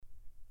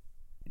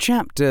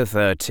Chapter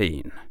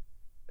 13.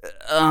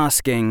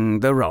 Asking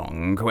the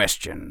Wrong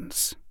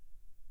Questions.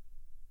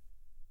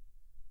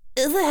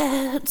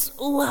 That's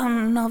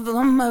one of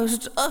the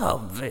most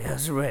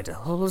obvious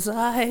riddles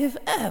I've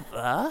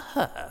ever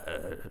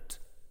heard.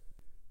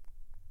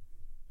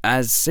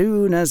 As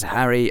soon as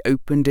Harry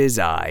opened his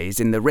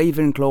eyes in the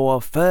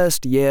Ravenclaw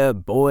first-year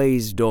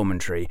boys'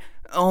 dormitory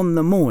on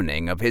the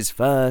morning of his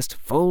first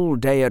full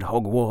day at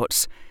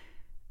Hogwarts,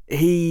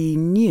 he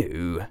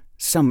knew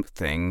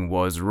something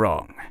was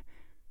wrong.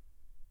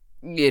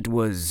 It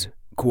was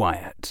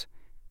quiet.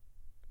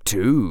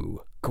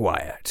 Too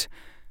quiet.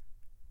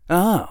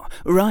 Oh,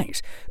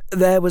 right.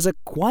 There was a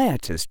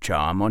quietus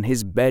charm on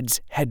his bed's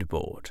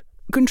headboard,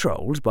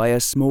 controlled by a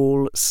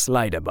small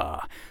slider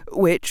bar,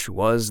 which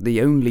was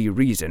the only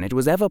reason it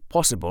was ever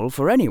possible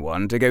for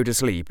anyone to go to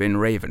sleep in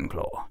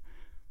Ravenclaw.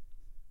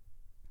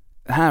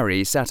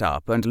 Harry sat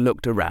up and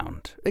looked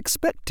around,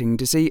 expecting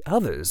to see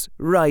others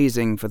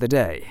rising for the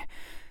day.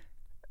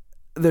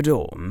 The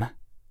dorm,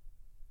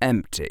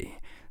 empty.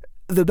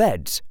 The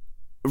beds,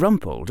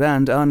 rumpled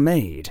and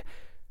unmade.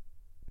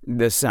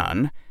 The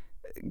sun,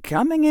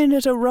 coming in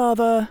at a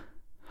rather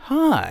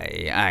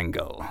high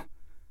angle.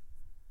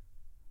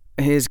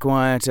 His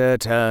quieter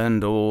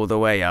turned all the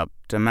way up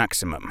to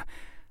maximum,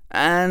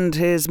 and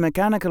his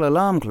mechanical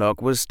alarm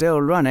clock was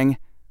still running,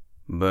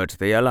 but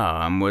the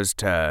alarm was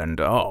turned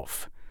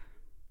off.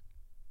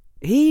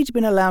 He'd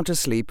been allowed to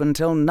sleep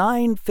until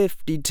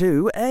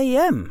 9:52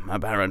 a.m.,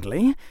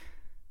 apparently.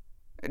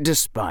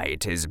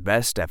 Despite his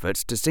best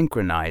efforts to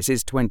synchronize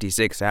his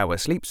 26-hour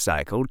sleep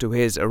cycle to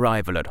his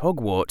arrival at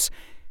Hogwarts,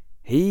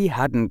 he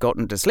hadn't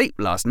gotten to sleep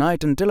last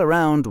night until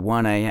around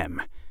 1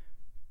 a.m.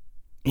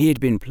 He had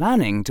been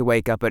planning to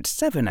wake up at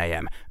 7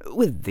 a.m.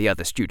 with the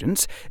other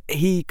students.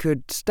 He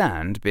could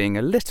stand being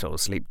a little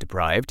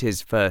sleep-deprived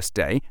his first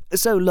day,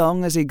 so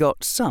long as he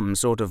got some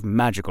sort of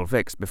magical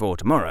fix before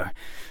tomorrow.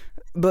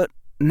 But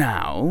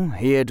now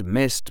he had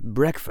missed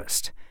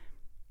breakfast.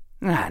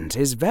 And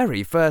his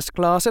very first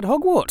class at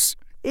Hogwarts,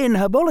 in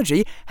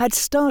herbology, had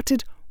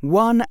started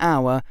 1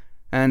 hour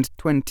and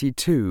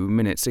 22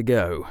 minutes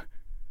ago.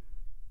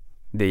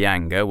 The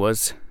anger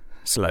was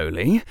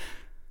slowly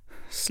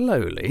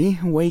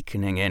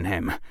wakening in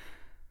him.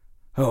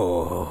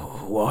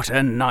 Oh, what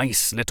a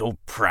nice little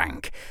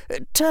prank.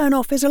 Turn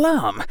off his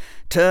alarm,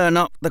 turn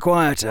up the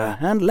quieter,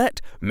 and let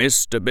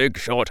Mr. Big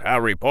Shot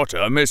Harry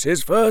Potter miss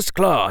his first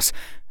class,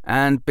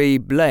 and be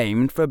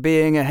blamed for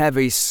being a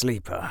heavy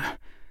sleeper.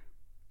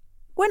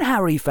 When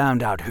Harry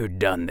found out who'd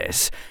done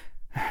this...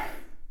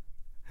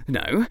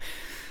 No,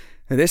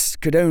 this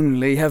could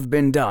only have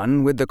been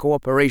done with the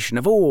cooperation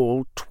of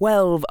all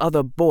 12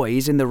 other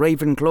boys in the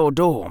Ravenclaw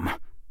dorm.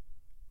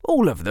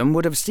 All of them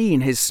would have seen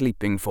his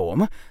sleeping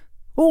form.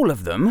 All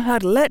of them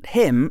had let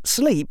him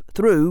sleep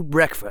through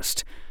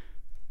breakfast.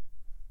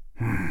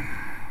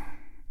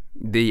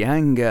 The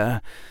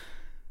anger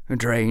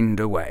drained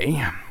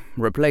away,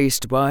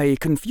 replaced by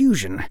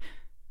confusion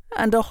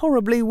and a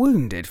horribly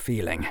wounded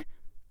feeling.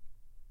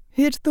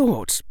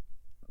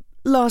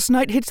 Last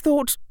night he'd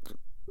thought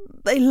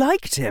they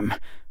liked him.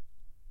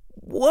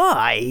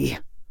 Why?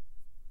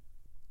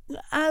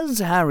 As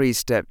Harry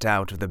stepped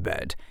out of the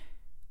bed,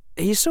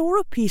 he saw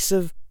a piece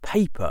of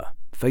paper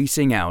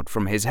facing out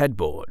from his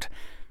headboard.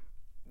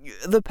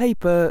 The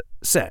paper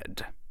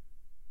said,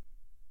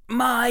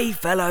 "My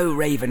fellow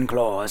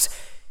Ravenclaws,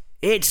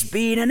 it's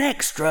been an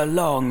extra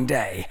long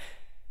day.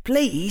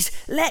 Please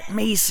let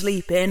me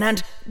sleep in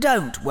and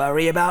don't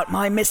worry about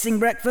my missing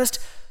breakfast.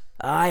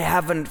 I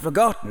haven't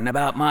forgotten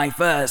about my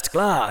first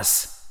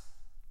class.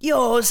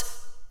 Yours,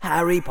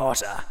 Harry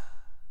Potter."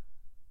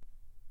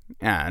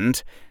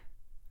 And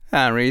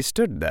Harry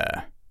stood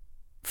there,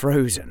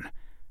 frozen,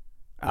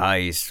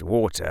 ice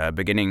water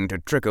beginning to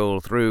trickle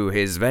through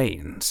his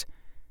veins.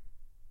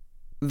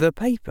 The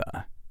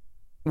paper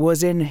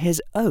was in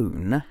his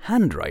own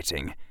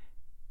handwriting,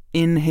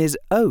 in his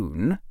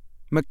own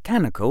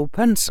mechanical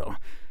pencil,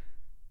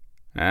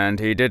 and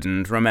he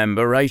didn't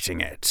remember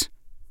writing it.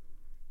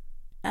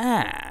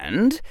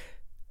 And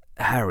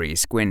Harry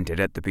squinted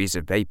at the piece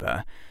of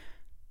paper,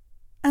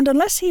 and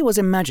unless he was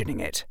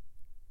imagining it,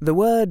 the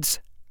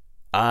words,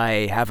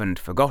 "I haven't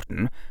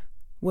forgotten,"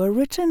 were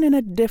written in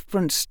a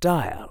different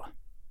style,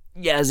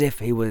 as if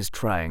he was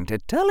trying to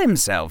tell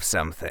himself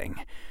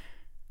something.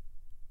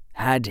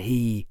 Had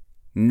he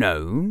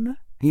known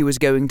he was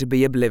going to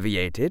be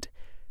obliviated?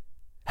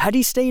 Had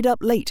he stayed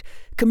up late,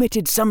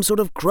 committed some sort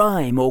of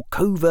crime or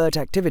covert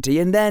activity,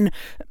 and then...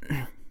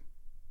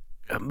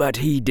 But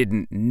he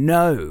didn't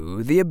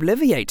know the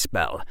Obliviate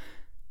spell.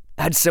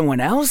 Had someone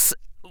else?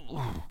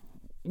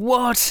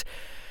 What?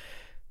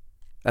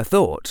 A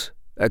thought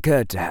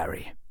occurred to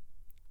Harry.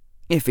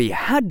 If he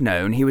had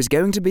known he was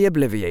going to be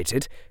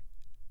obliviated...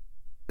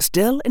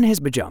 Still in his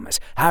pyjamas,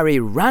 Harry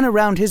ran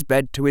around his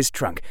bed to his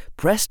trunk,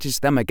 pressed his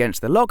thumb against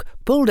the lock,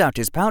 pulled out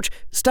his pouch,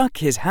 stuck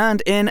his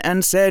hand in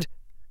and said,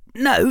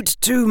 "Note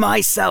to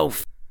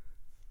myself."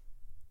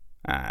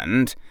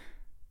 And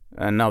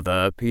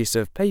another piece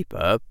of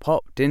paper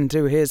popped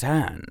into his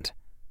hand.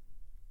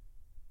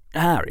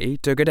 Harry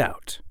took it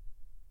out,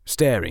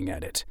 staring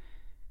at it.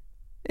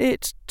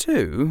 It,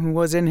 too,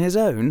 was in his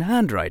own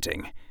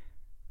handwriting.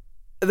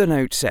 The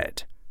note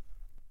said,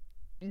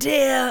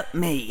 "Dear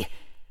me,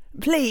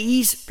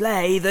 please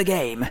play the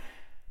game.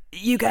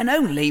 You can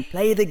only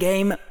play the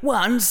game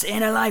once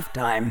in a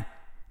lifetime.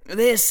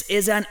 This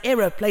is an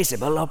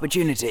irreplaceable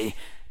opportunity.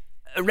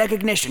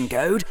 Recognition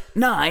code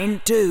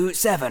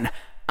 927.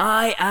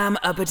 I am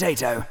a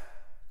potato.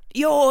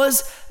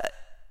 Yours,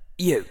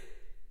 you."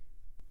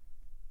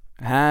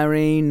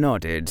 Harry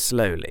nodded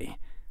slowly.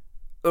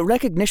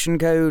 Recognition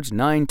code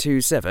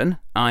 927,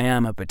 I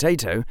am a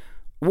potato,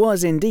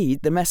 was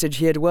indeed the message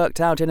he had worked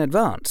out in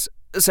advance,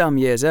 some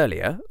years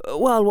earlier,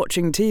 while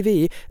watching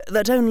TV,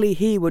 that only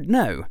he would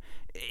know,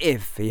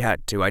 if he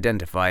had to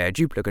identify a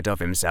duplicate of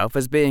himself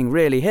as being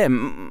really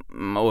him,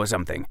 or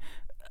something.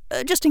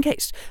 Just in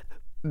case.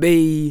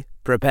 Be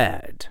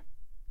prepared.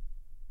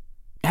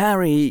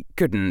 Harry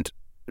couldn't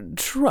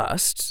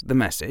trust the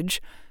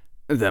message.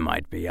 There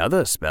might be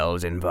other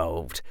spells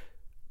involved.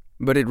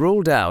 But it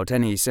ruled out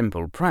any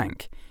simple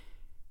prank.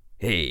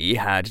 He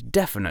had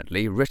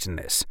definitely written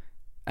this,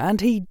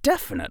 and he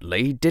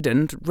definitely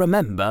didn't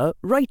remember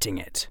writing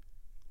it.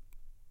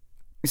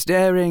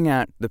 Staring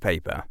at the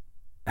paper,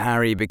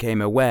 Harry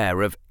became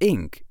aware of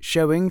ink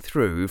showing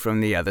through from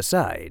the other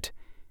side.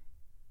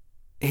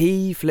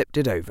 He flipped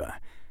it over.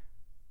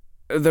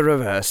 The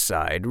reverse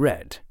side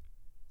read,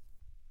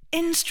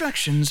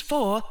 "Instructions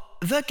for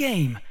the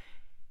game.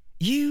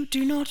 You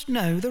do not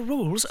know the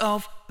rules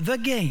of the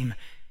game.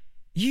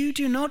 You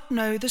do not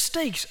know the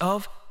stakes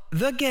of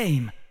the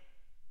game.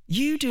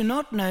 You do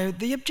not know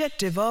the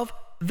objective of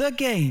the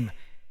game.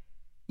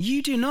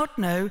 You do not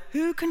know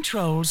who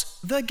controls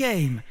the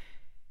game.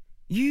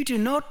 You do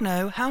not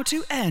know how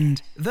to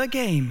end the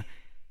game.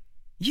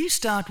 You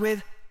start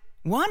with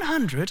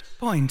 100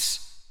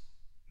 points.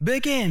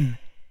 Begin."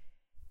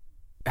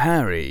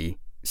 Harry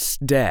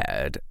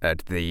stared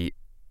at the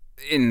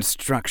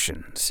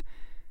instructions.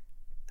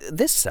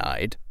 This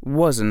side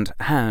wasn't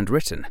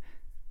handwritten.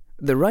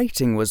 The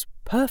writing was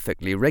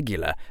perfectly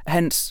regular,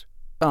 hence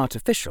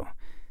artificial.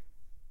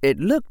 It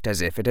looked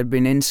as if it had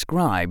been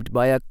inscribed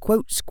by a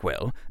quotes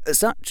quill,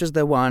 such as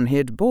the one he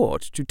had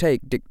bought to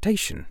take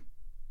dictation.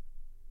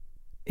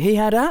 He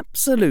had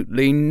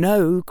absolutely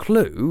no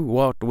clue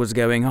what was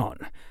going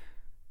on.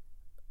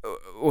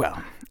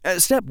 Well,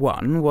 step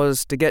 1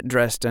 was to get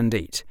dressed and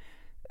eat.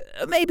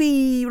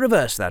 Maybe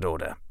reverse that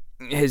order.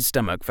 His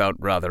stomach felt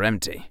rather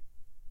empty.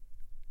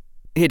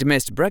 He'd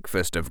missed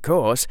breakfast, of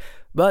course,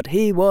 but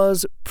he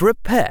was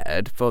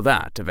prepared for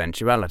that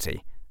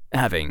eventuality,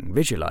 having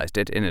visualized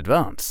it in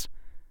advance.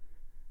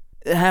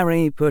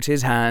 Harry put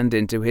his hand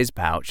into his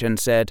pouch and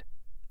said,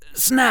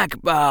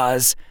 "Snack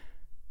bars,"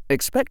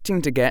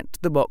 expecting to get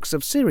the box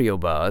of cereal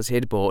bars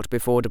he'd bought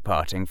before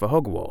departing for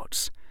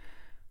Hogwarts.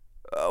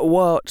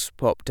 What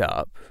popped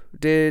up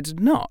did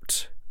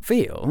not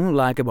feel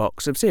like a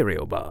box of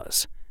cereal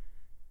bars.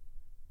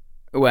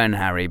 When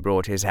Harry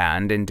brought his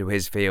hand into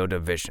his field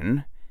of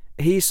vision,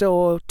 he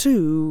saw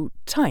 2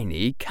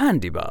 tiny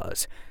candy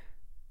bars,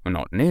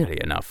 not nearly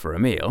enough for a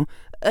meal,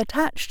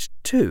 attached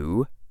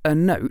to a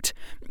note,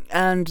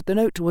 and the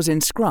note was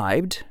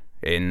inscribed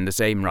in the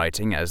same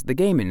writing as the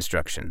game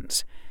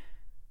instructions.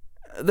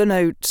 The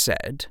note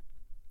said,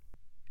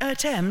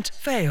 "Attempt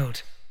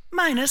failed.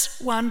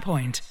 -1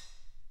 point.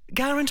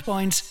 Current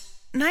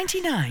points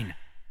 99.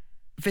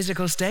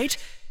 Physical state,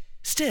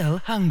 still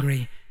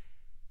hungry.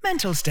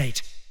 Mental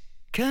state,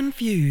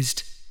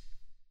 confused."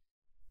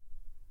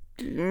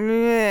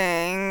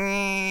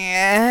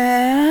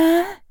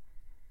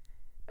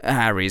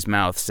 Harry's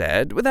mouth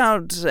said,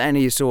 without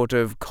any sort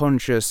of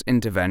conscious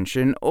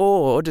intervention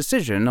or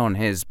decision on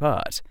his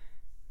part.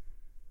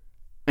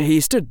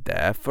 He stood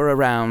there for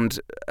around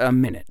a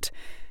minute.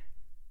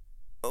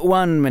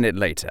 1 minute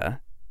later,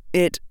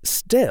 it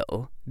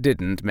still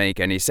didn't make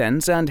any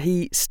sense, and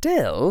he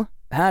still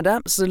had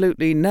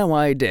absolutely no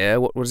idea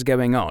what was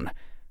going on,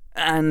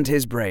 and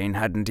his brain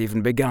hadn't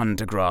even begun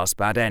to grasp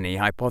at any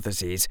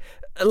hypotheses,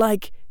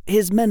 like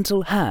his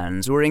mental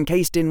hands were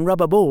encased in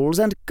rubber balls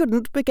and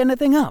couldn't pick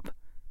anything up.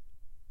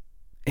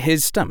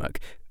 His stomach,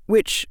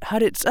 which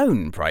had its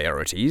own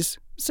priorities,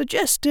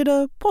 suggested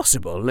a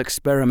possible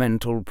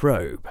experimental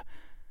probe.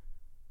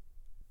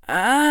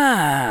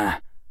 "Ah,"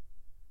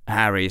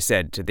 Harry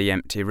said to the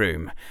empty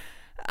room,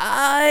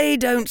 "I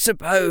don't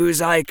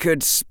suppose I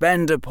could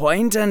spend a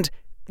point and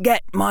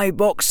get my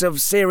box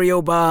of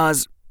cereal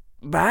bars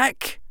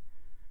back?"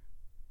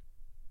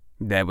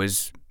 There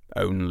was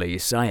only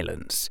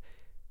silence.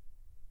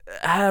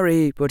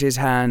 Harry put his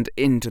hand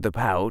into the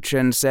pouch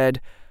and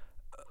said,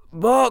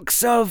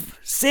 "Box of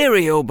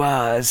cereal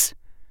bars."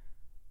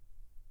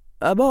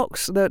 A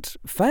box that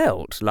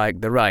felt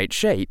like the right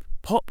shape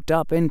popped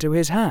up into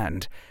his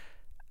hand,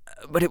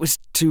 but it was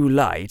too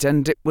light,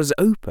 and it was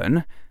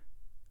open,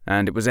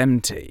 and it was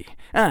empty,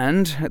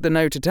 and the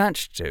note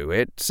attached to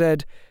it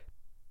said,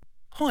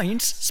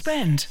 "Points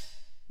spent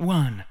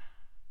 1.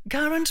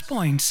 Current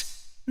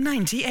points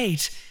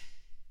 98.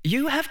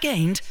 You have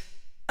gained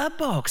a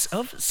box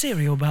of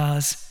cereal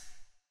bars."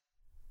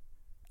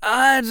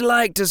 I'd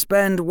like to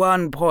spend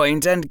 1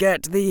 point and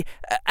get the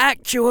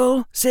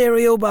actual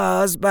cereal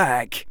bars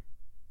back,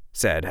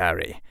 said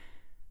Harry.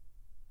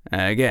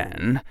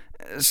 Again,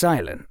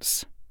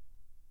 silence.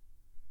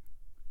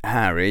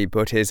 Harry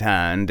put his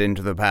hand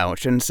into the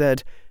pouch and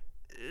said,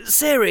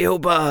 "Cereal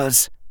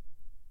bars."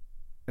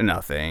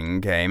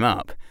 Nothing came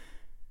up.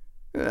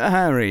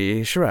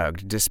 Harry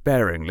shrugged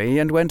despairingly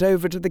and went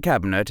over to the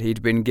cabinet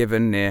he'd been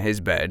given near his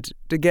bed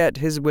to get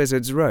his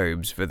wizard's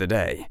robes for the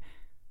day.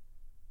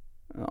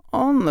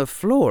 On the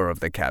floor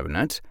of the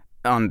cabinet,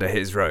 under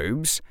his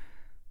robes,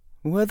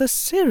 were the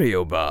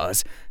cereal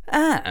bars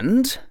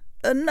and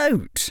a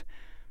note.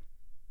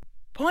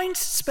 Points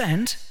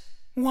spent,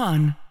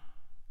 1.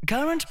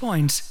 Current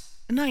points,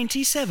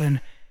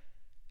 97.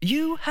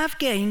 You have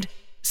gained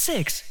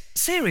 6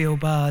 cereal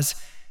bars.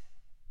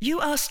 You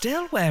are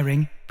still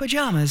wearing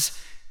pyjamas.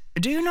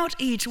 Do not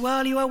eat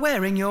while you are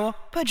wearing your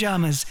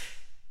pyjamas.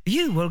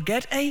 You will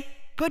get a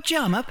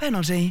pyjama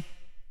penalty.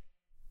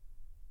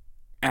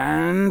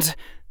 And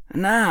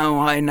now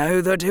I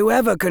know that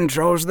whoever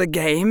controls the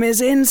game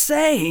is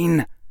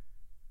insane.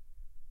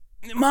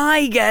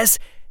 My guess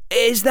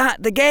is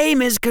that the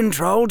game is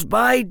controlled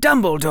by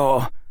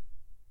Dumbledore,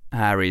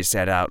 Harry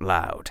said out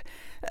loud.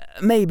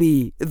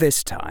 Maybe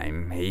this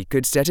time he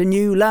could set a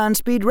new land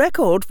speed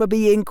record for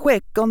being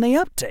quick on the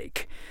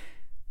uptake.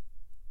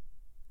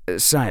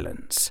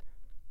 Silence.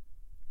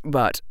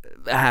 But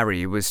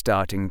Harry was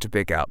starting to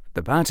pick up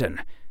the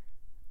pattern.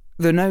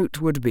 The note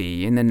would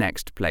be in the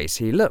next place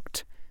he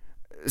looked.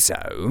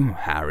 So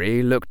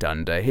Harry looked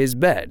under his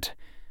bed.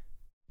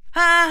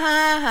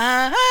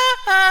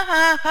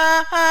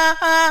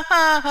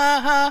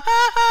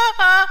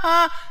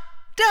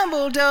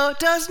 Dumbledore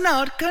does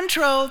not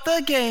control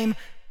the game.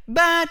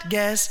 Bad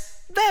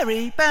guess.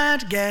 Very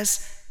bad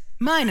guess.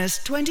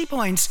 Minus 20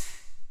 points.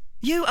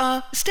 You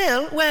are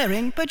still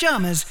wearing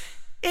pyjamas.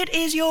 It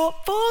is your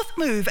 4th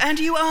move and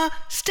you are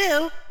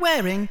still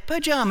wearing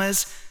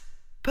pyjamas.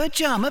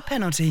 Pyjama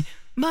penalty.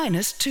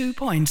 Minus 2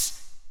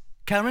 points.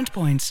 Current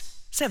points,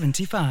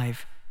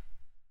 75.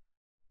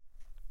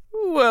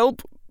 Well,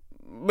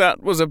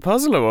 that was a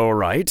puzzler, all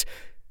right.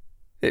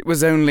 It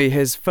was only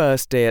his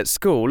first day at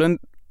school, and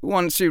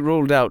once you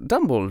ruled out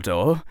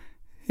Dumbledore,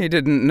 he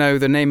didn't know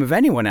the name of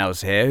anyone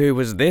else here who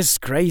was this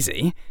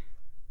crazy.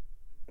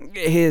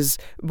 His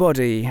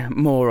body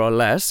more or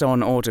less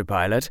on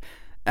autopilot,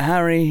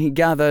 Harry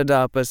gathered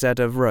up a set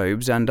of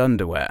robes and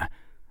underwear,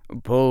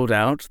 pulled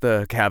out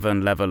the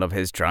cavern level of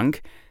his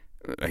trunk.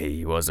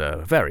 He was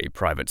a very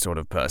private sort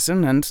of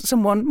person, and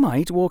someone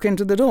might walk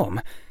into the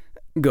dorm.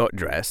 Got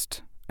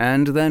dressed,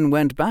 and then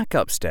went back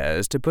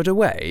upstairs to put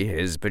away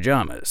his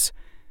pyjamas.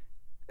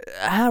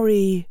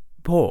 Harry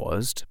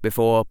paused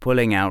before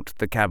pulling out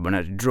the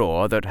cabinet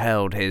drawer that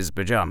held his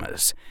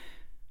pyjamas.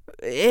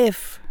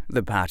 If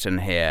the pattern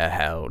here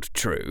held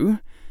true.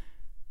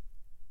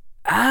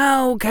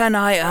 "How can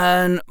I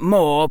earn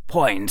more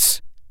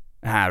points?"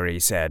 Harry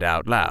said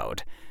out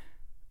loud.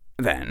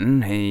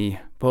 Then he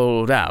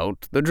pulled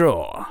out the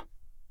drawer.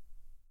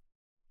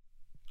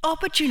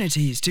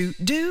 Opportunities to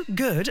do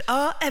good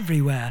are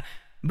everywhere,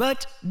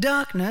 but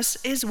darkness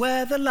is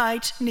where the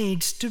light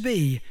needs to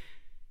be.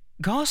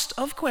 Cost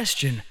of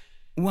question,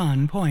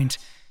 1 point.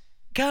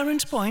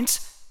 Current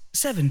points,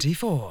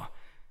 74.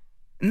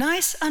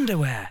 Nice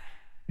underwear.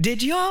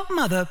 Did your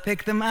mother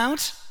pick them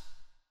out?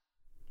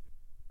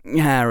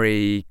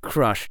 Harry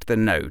crushed the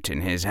note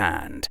in his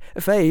hand,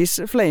 face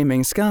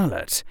flaming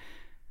scarlet.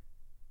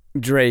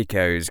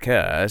 Draco's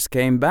curse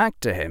came back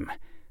to him.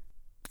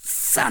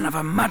 Son of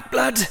a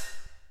mudblood!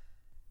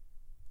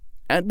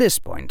 At this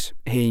point,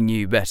 he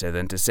knew better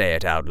than to say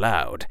it out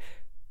loud.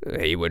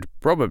 He would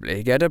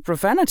probably get a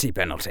profanity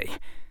penalty.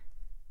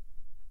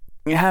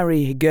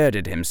 Harry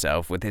girded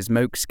himself with his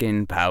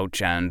moleskin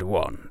pouch and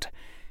wand.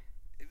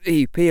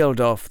 He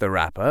peeled off the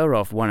wrapper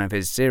off one of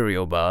his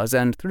cereal bars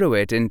and threw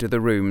it into the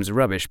room's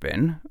rubbish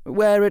bin,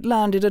 where it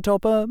landed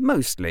atop a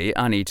mostly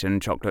uneaten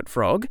chocolate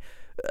frog,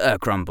 a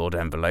crumpled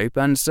envelope,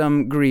 and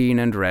some green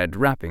and red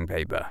wrapping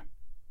paper.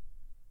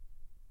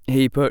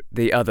 He put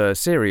the other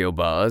cereal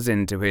bars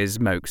into his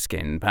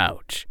moleskin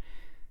pouch.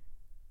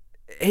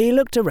 He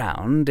looked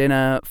around in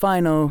a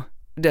final,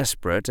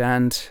 desperate,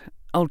 and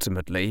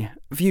ultimately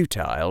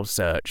futile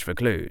search for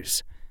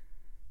clues.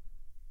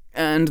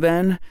 And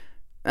then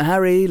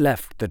Harry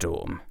left the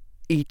dorm,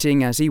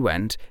 eating as he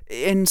went,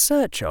 in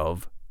search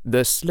of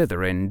the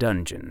Slytherin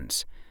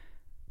dungeons.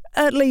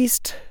 At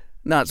least,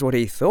 that's what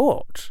he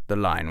thought the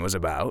line was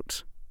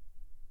about.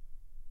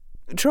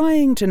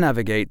 Trying to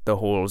navigate the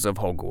halls of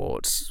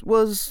Hogwarts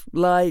was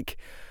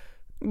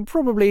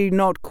probably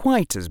not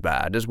quite as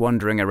bad as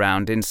wandering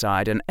around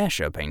inside an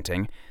Escher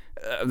painting.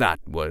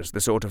 That was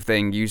the sort of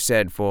thing you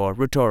said for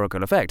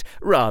rhetorical effect,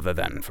 rather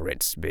than for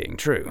its being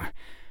true.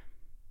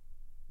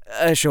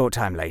 A short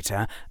time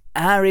later,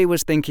 Harry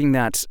was thinking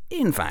that,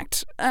 in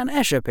fact, an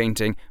Escher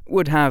painting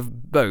would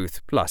have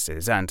both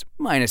pluses and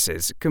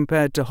minuses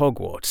compared to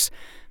Hogwarts.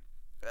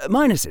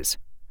 Minuses: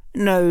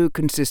 no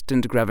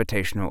consistent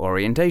gravitational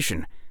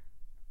orientation.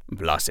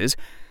 Pluses: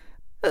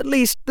 At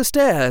least the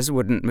stairs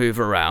wouldn't move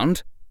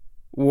around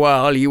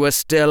while you were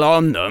still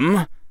on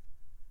them.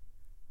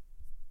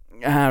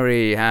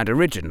 Harry had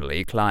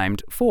originally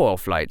climbed 4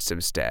 flights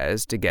of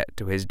stairs to get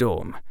to his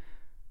dorm.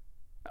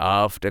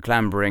 After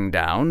clambering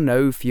down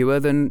no fewer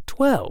than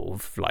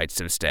 12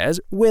 flights of stairs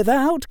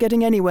without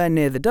getting anywhere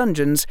near the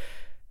dungeons,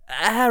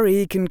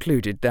 Harry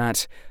concluded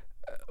that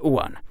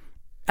 1.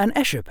 An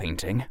Escher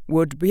painting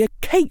would be a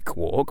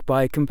cakewalk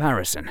by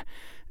comparison.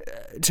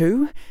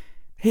 2.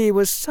 He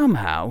was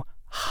somehow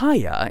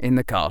higher in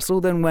the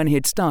castle than when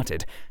he'd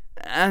started.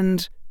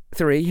 And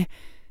 3.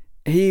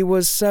 He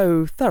was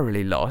so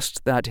thoroughly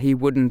lost that he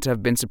wouldn't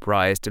have been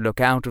surprised to look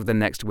out of the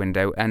next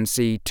window and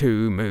see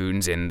 2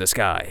 moons in the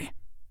sky.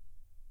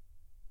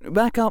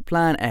 Backup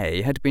plan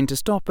A had been to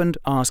stop and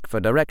ask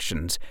for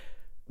directions,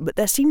 but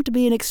there seemed to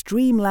be an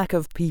extreme lack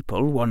of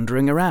people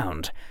wandering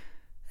around,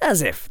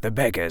 as if the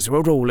beggars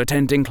were all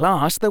attending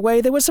class the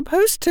way they were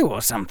supposed to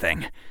or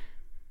something.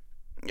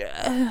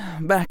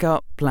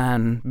 Backup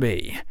plan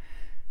B.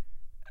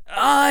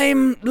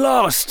 "I'm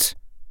lost,"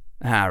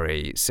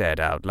 Harry said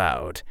out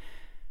loud.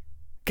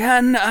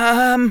 "Can,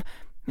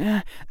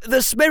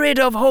 the spirit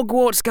of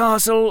Hogwarts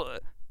Castle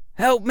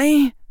help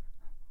me?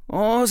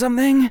 Or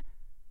something?"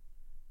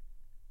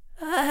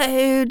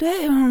 "I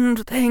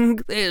don't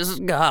think this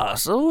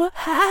castle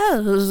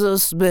has a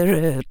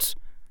spirit,"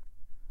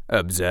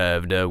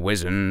 observed a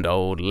wizened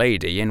old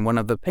lady in one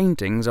of the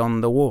paintings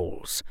on the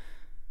walls.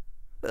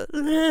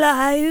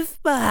 "Life,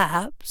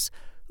 perhaps,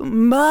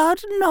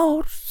 but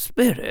not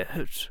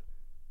spirit."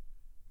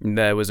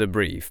 There was a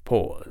brief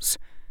pause.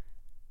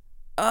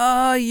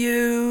 "Are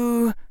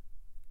you—"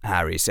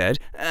 Harry said,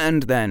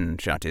 and then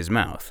shut his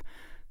mouth.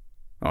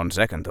 On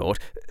second thought,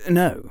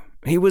 no,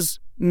 he was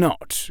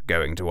not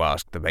going to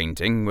ask the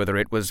painting whether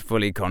it was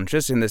fully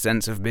conscious in the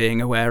sense of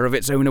being aware of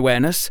its own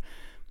awareness.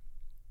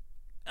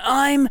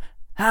 "I'm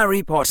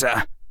Harry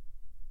Potter,"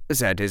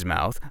 said his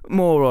mouth,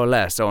 more or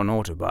less on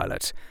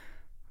autopilot.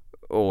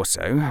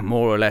 Also,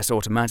 more or less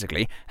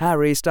automatically,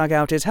 Harry stuck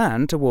out his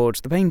hand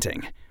towards the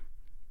painting.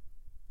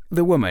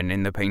 The woman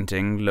in the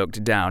painting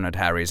looked down at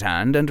Harry's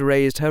hand and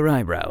raised her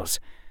eyebrows.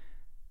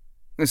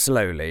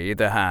 Slowly,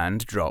 the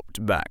hand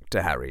dropped back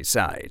to Harry's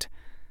side.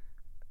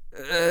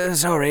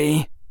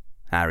 "Sorry,"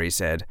 Harry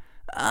said.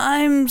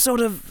 "I'm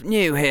sort of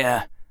new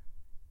here."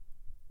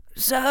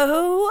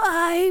 "So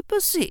I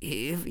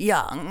perceive,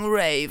 young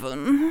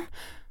Raven.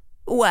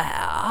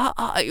 Where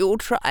are you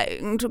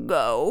trying to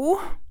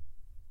go?"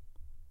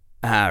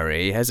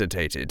 Harry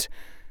hesitated.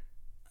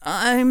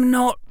 "I'm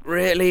not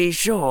really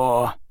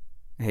sure,"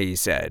 he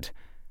said.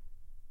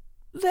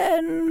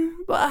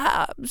 "Then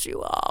perhaps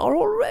you are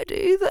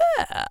already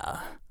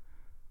there."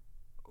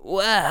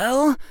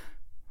 "Well,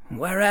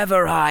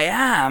 wherever I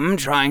am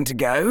trying to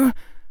go,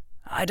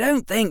 I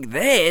don't think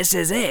this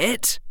is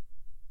it."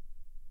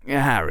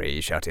 Harry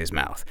shut his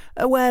mouth,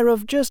 aware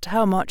of just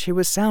how much he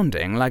was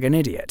sounding like an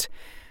idiot.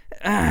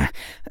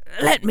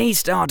 Let me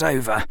start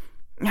over.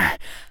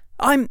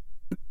 I'm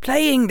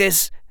playing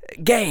this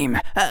game,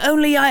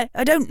 only I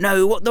don't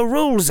know what the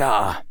rules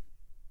are."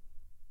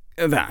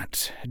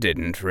 That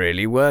didn't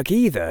really work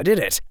either, did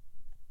it?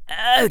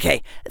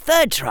 "Okay,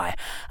 third try.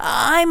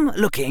 I'm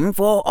looking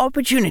for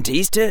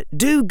opportunities to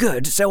do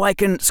good so I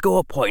can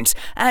score points,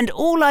 and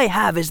all I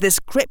have is this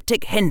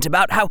cryptic hint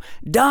about how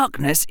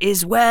darkness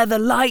is where the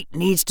light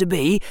needs to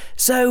be,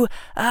 so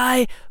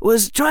I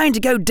was trying to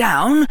go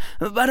down,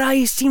 but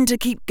I seem to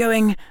keep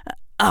going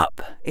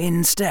up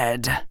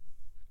instead."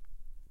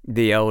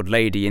 The old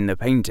lady in the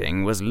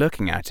painting was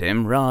looking at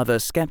him rather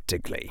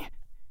sceptically.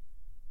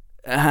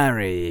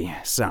 Harry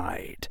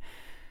sighed.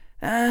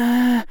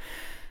 My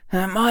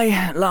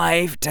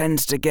life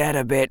tends to get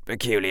a bit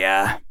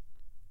peculiar."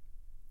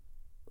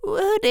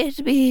 "Would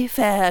it be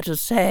fair to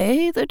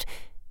say that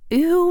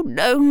you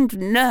don't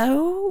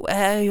know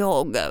where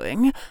you're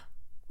going,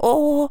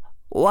 or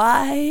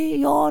why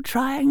you're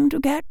trying to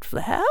get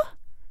there?"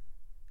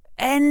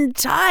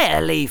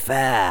 "Entirely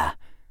fair."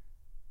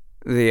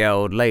 The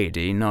old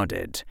lady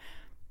nodded.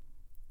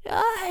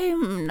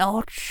 "I'm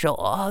not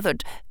sure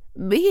that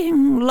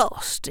being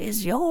lost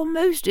is your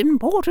most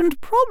important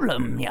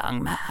problem,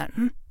 young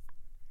man."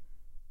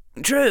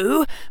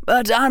 "True,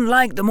 but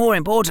unlike the more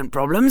important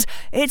problems,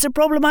 it's a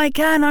problem I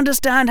can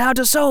understand how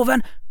to solve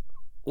and—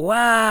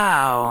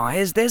 Wow,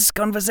 is this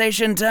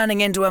conversation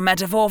turning into a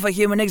metaphor for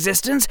human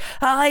existence?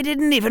 I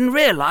didn't even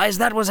realize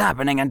that was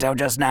happening until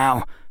just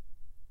now."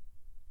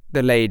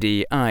 The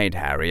lady eyed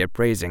Harry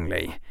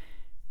appraisingly.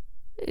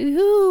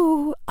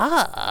 "You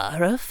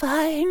are a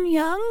fine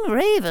young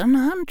raven,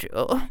 aren't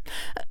you?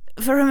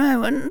 For a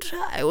moment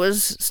I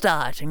was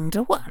starting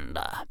to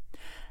wonder.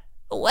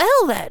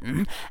 Well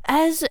then,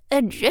 as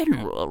a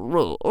general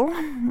rule,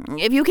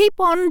 if you keep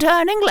on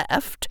turning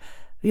left,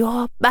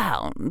 you're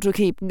bound to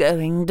keep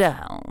going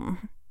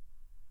down."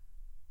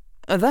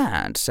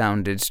 That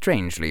sounded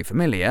strangely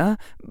familiar,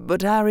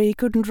 but Harry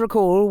couldn't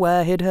recall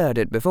where he'd heard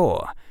it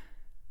before.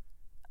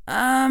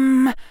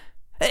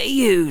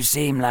 You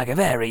seem like a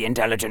very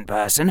intelligent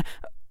person.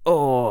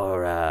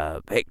 Or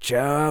a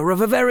picture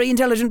of a very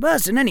intelligent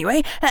person,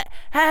 anyway.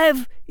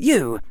 Have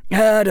you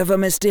heard of a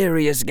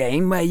mysterious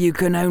game where you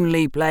can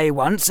only play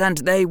once and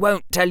they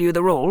won't tell you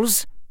the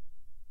rules?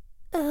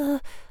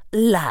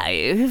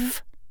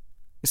 Live,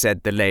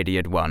 said the lady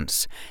at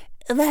once.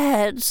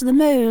 That's the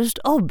most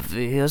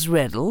obvious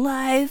riddle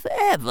I've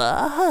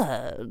ever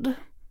heard.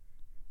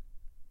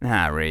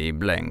 Harry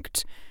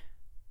blinked.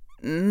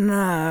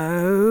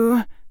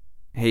 No,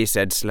 he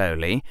said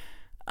slowly.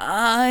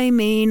 I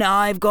mean,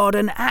 I've got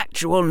an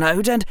actual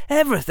note and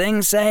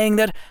everything saying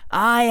that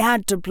I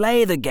had to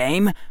play the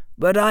game,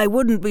 but I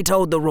wouldn't be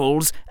told the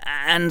rules,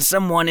 and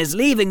someone is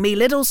leaving me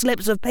little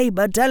slips of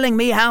paper telling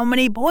me how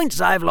many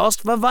points I've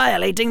lost for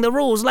violating the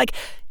rules, like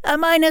a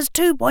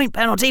 -2-point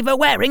penalty for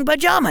wearing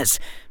pyjamas.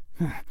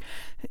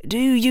 Do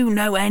you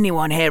know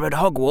anyone here at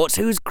Hogwarts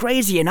who's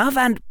crazy enough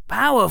and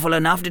powerful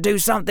enough to do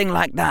something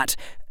like that?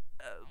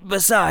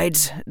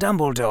 Besides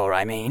Dumbledore,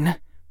 I mean.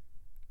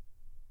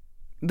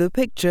 The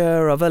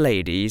picture of a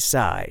lady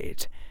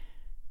sighed.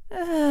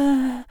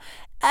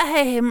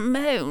 I'm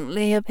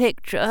only a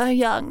picture,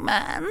 young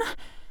man.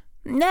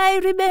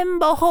 I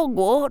remember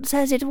Hogwarts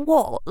as it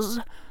was,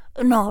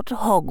 not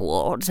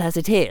Hogwarts as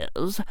it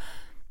is.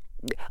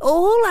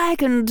 All I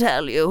can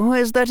tell you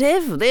is that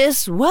if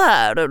this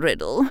were a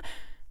riddle,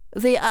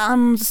 the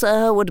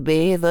answer would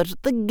be that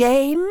the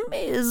game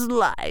is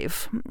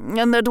life,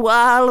 and that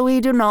while we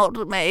do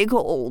not make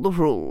all the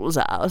rules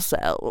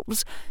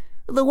ourselves,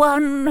 the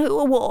one who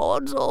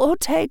awards or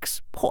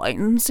takes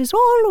points is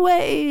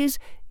always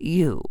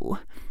you.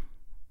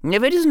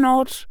 If it is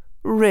not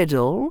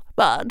riddle,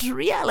 but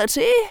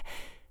reality,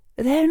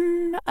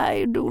 then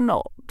I do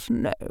not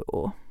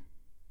know.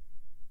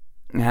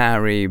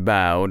 Harry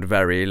bowed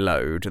very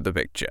low to the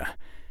picture.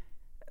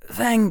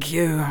 Thank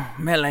you,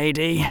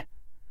 milady.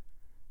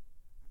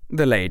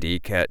 The lady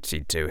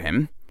curtsied to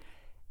him.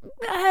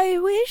 I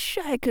wish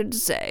I could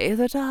say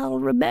that I'll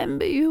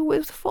remember you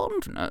with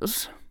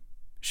fondness,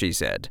 she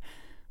said,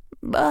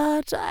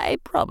 but I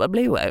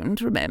probably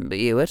won't remember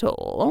you at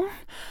all.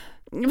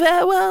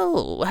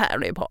 Farewell,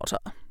 Harry Potter.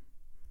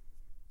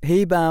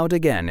 He bowed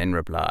again in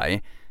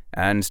reply,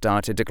 and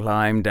started to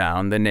climb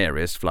down the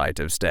nearest flight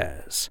of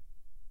stairs.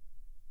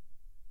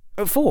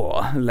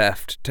 4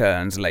 left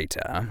turns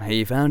later,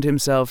 he found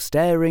himself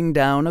staring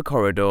down a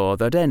corridor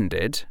that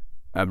ended,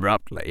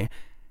 abruptly,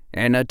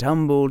 in a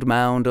tumbled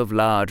mound of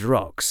large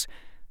rocks,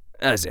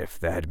 as if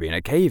there had been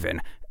a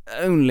cave-in,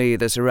 only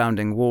the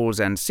surrounding walls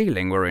and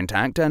ceiling were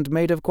intact and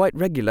made of quite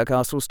regular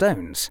castle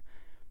stones.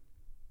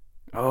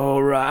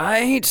 "All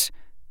right,"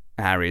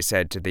 Harry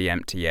said to the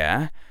empty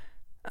air.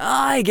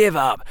 "I give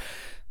up.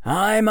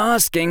 I'm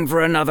asking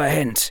for another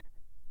hint.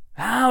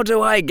 How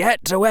do I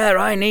get to where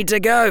I need to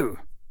go?"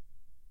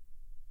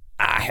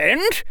 "A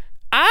hint?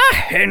 A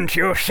hint,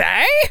 you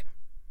say?"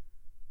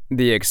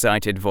 The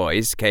excited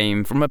voice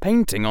came from a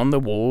painting on the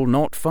wall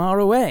not far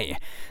away.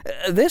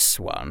 This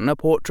one a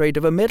portrait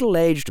of a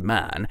middle-aged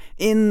man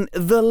in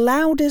the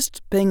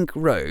loudest pink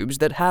robes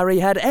that Harry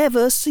had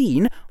ever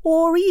seen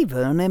or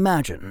even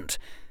imagined.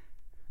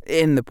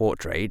 In the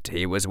portrait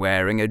he was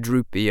wearing a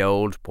droopy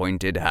old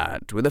pointed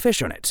hat with a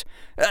fish on it.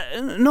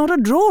 Not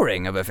a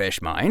drawing of a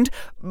fish, mind,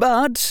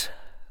 but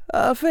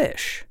a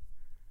fish.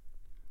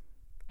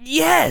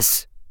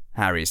 "Yes,"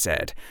 Harry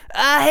said.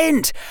 A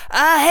hint,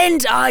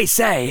 I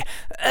say.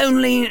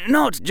 Only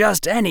not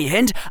just any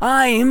hint.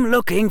 I'm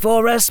looking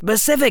for a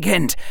specific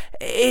hint.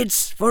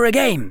 It's for a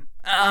game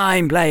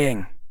I'm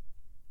playing."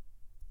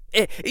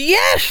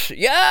 Yes,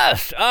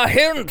 a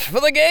hint for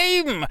the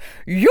game.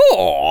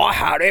 You're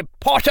Harry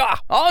Potter,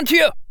 aren't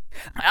you?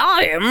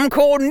 I'm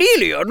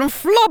Cornelian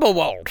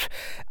Flubberwalt.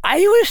 I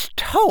was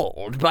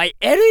told by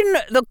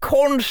Erin the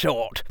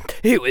Consort,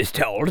 who was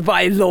told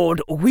by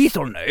Lord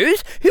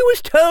Weaselnose, who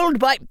was told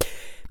by...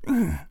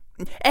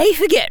 I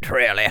forget,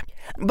 really.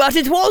 But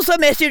it was a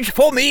message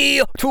for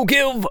me to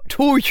give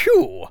to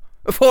you.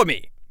 For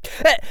me.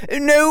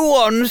 No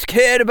one's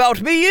cared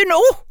about me, you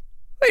know.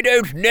 I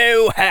don't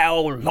know how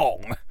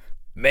long.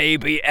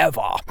 Maybe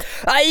ever.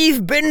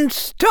 I've been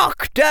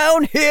stuck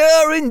down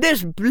here in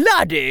this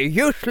bloody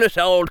useless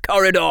old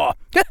corridor.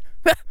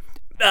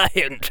 A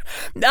hint.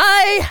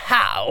 I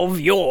have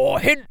your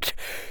hint.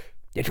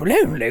 It will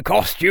only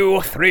cost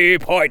you 3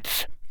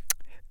 points.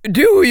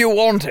 Do you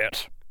want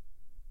it?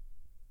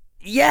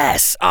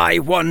 Yes, I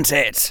want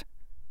it.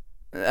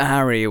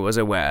 Harry was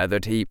aware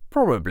that he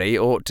probably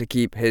ought to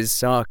keep his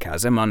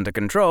sarcasm under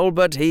control,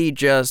 but he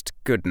just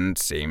couldn't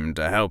seem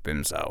to help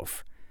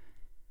himself.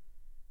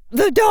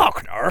 The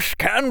darkness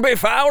can be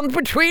found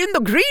between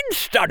the green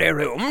study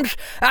rooms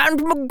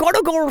and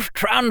McGonagall's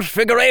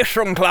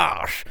transfiguration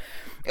class.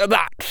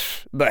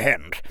 That's the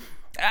hint.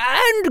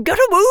 And get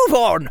a move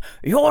on.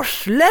 You're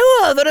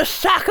slower than a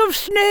sack of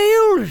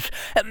snails.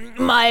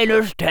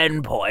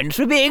 -10 points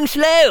for being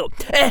slow.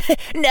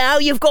 Now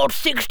you've got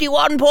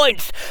 61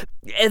 points.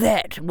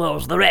 That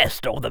was the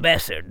rest of the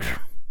message.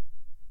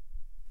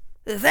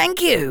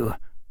 Thank you,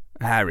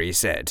 Harry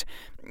said.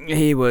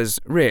 He was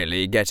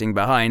really getting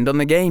behind on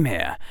the game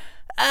here.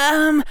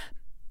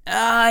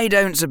 I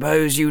don't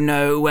suppose you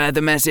know where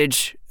the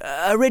message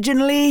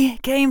originally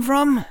came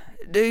from,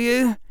 do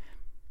you?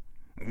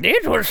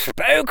 It was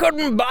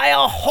spoken by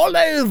a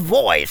hollow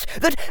voice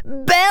that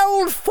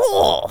belled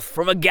forth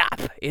from a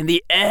gap in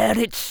the air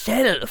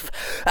itself,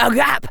 a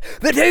gap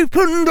that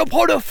opened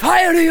upon a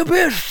fiery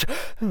abyss.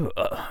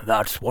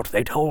 That's what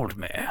they told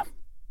me.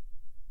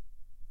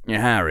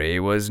 Harry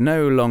was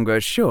no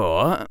longer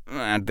sure,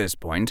 at this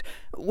point,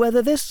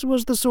 whether this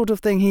was the sort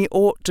of thing he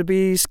ought to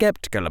be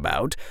sceptical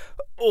about,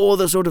 or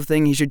the sort of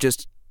thing he should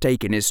just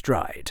take in his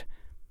stride.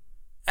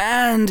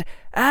 And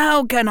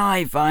how can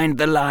I find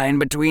the line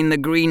between the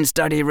green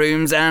study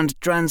rooms and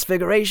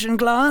Transfiguration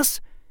class?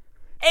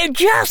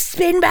 Just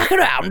spin back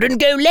around and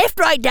go left,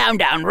 right, down,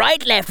 down,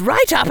 right, left,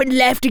 right, up and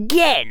left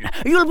again.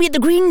 You'll be at the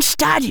green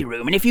study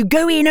room, and if you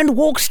go in and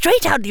walk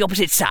straight out the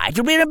opposite side,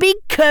 you'll be in a big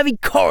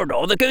curvy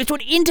corridor that goes to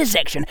an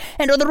intersection,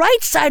 and on the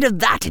right side of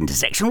that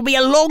intersection will be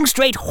a long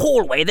straight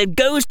hallway that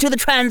goes to the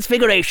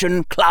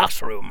Transfiguration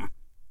classroom.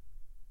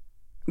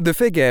 The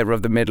figure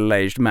of the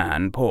middle-aged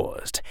man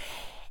paused.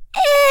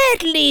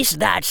 At least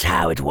that's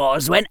how it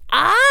was when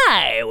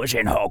I was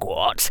in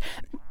Hogwarts.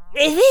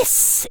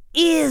 This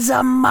is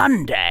a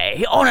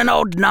Monday on an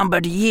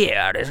odd-numbered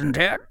year, isn't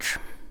it?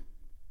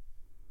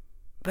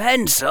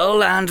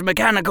 Pencil and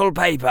mechanical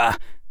paper,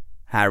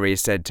 Harry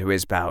said to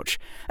his pouch.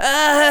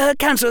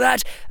 Cancel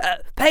that.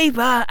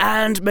 Paper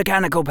and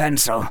mechanical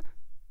pencil.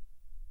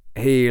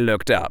 He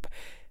looked up.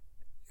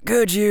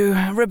 Could you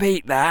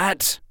repeat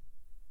that?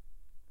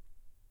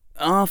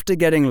 After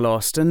getting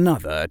lost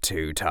another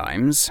 2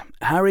 times,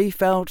 Harry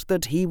felt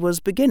that he was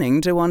beginning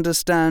to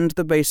understand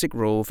the basic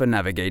rule for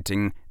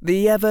navigating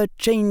the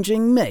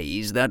ever-changing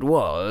maze that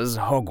was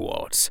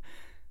Hogwarts.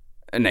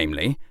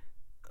 Namely,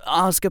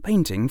 ask a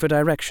painting for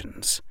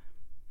directions.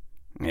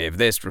 If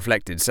this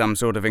reflected some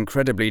sort of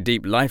incredibly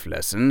deep life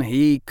lesson,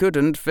 he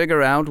couldn't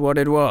figure out what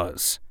it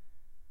was.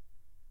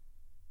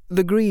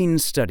 The green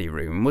study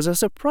room was a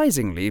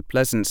surprisingly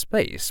pleasant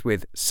space,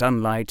 with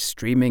sunlight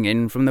streaming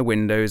in from the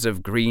windows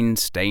of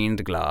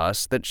green-stained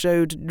glass that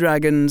showed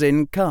dragons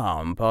in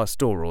calm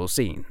pastoral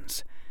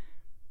scenes.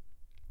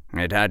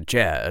 It had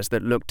chairs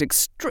that looked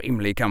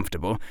extremely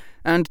comfortable,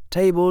 and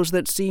tables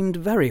that seemed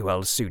very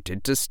well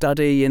suited to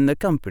study in the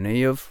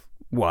company of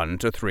 1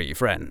 to 3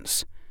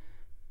 friends.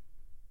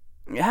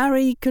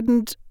 Harry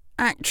couldn't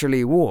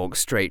actually walk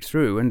straight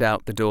through and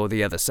out the door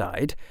the other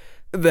side.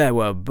 There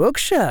were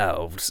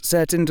bookshelves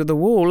set into the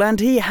wall, and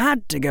he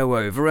had to go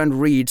over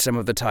and read some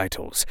of the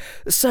titles,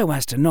 so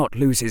as to not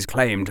lose his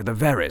claim to the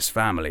Verus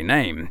family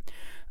name.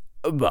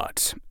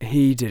 But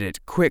he did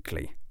it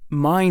quickly,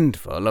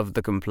 mindful of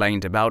the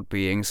complaint about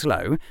being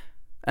slow,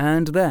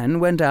 and then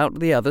went out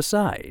the other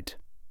side.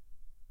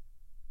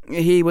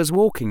 He was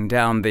walking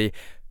down the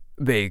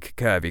big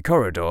curvy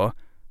corridor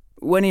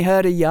when he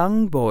heard a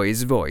young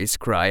boy's voice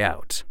cry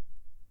out.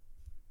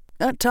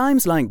 At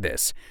times like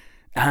this,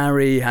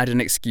 Harry had an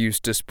excuse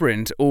to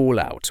sprint all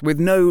out, with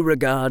no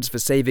regards for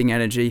saving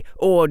energy,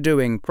 or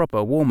doing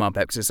proper warm-up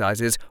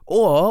exercises,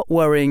 or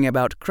worrying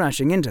about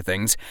crashing into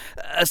things.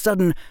 A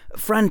sudden,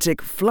 frantic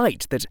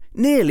flight that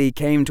nearly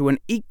came to an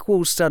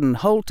equal sudden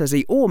halt as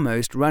he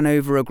almost ran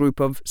over a group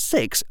of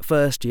 6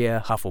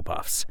 first-year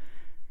Hufflepuffs,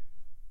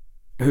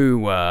 who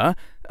were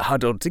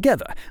huddled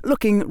together,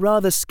 looking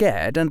rather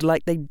scared and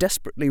like they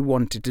desperately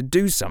wanted to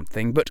do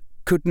something but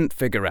couldn't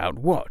figure out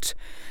what,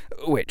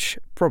 which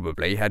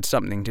probably had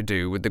something to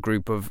do with the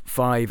group of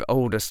 5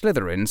 older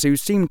Slytherins who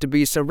seemed to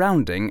be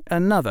surrounding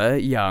another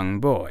young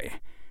boy.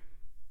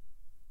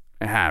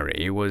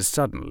 Harry was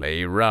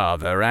suddenly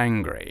rather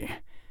angry.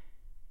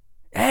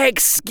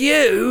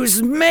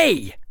 "Excuse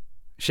me!"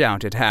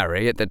 shouted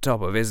Harry at the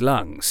top of his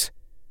lungs.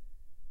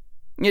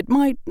 It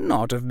might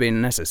not have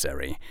been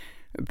necessary.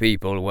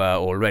 People were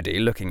already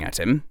looking at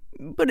him,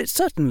 but it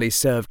certainly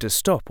served to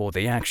stop all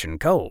the action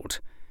cold.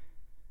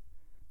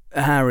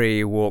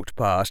 Harry walked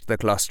past the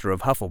cluster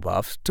of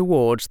Hufflepuffs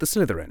towards the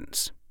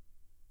Slytherins.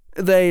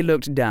 They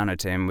looked down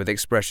at him with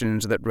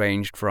expressions that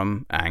ranged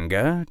from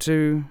anger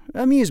to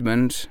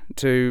amusement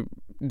to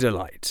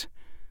delight.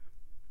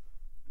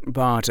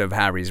 Part of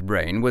Harry's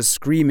brain was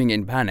screaming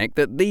in panic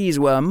that these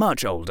were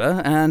much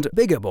older and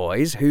bigger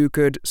boys who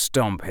could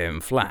stomp him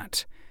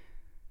flat.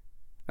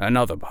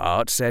 Another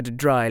part said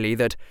dryly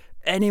that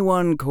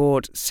anyone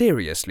caught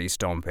seriously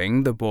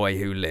stomping the boy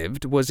who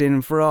lived was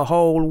in for a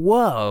whole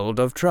world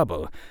of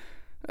trouble,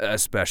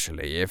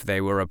 especially if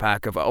they were a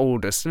pack of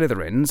older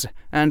Slytherins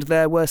and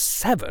there were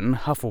 7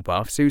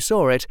 Hufflepuffs who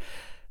saw it,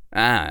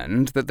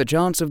 and that the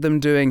chance of them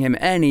doing him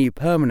any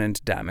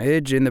permanent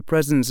damage in the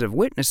presence of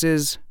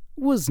witnesses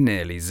was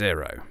nearly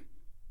 0.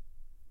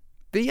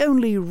 The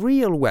only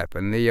real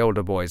weapon the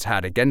older boys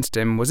had against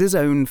him was his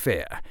own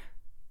fear,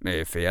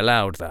 if he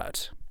allowed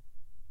that.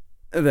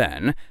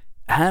 Then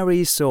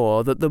Harry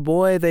saw that the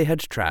boy they had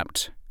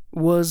trapped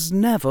was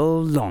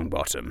Neville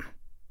Longbottom.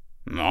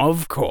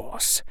 Of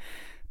course.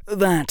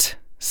 That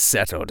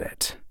settled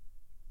it.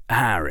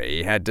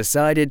 Harry had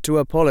decided to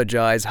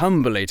apologize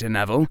humbly to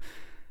Neville,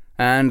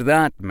 and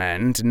that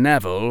meant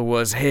Neville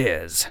was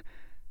his.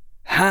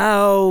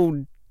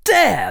 How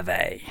dare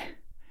they?"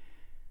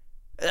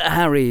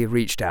 Harry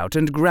reached out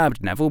and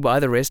grabbed Neville by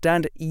the wrist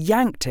and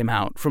yanked him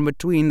out from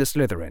between the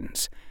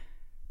Slytherins,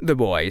 the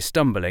boy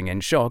stumbling in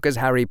shock as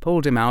Harry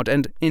pulled him out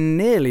and, in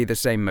nearly the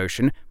same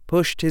motion,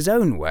 pushed his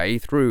own way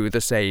through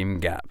the same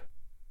gap.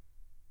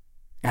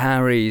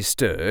 Harry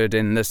stood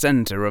in the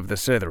centre of the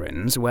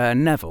Slytherins where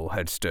Neville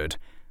had stood,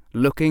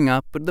 looking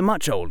up at the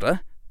much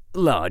older,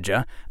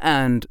 larger,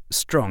 and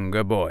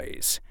stronger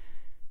boys.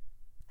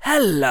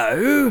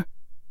 "Hello,"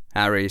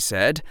 Harry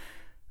said.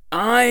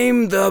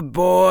 "I'm the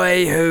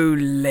boy who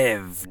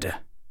lived."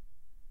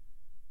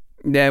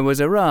 There was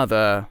a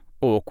rather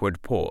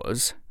awkward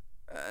pause.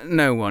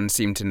 No one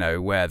seemed to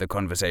know where the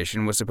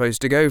conversation was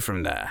supposed to go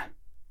from there.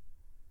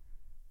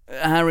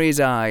 Harry's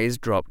eyes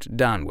dropped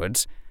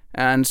downwards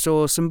and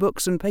saw some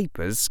books and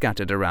papers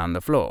scattered around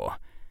the floor.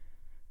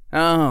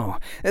 Oh,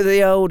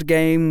 the old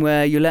game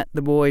where you let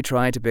the boy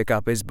try to pick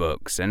up his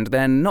books and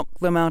then knock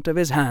them out of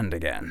his hand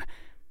again.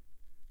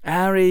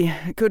 Harry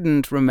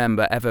couldn't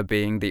remember ever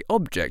being the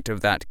object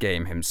of that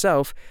game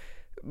himself,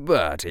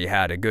 but he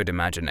had a good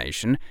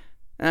imagination,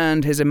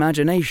 and his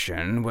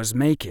imagination was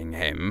making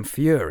him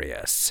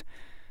furious.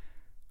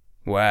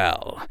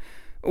 Well,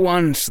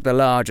 once the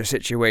larger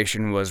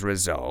situation was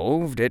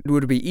resolved, it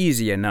would be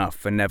easy enough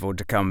for Neville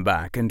to come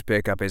back and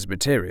pick up his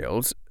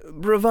materials,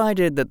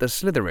 provided that the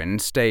Slytherin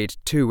stayed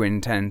too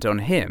intent on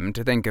him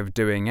to think of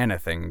doing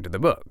anything to the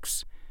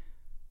books.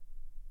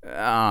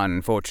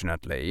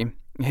 Unfortunately,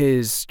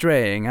 his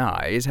straying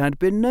eyes had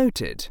been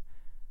noted.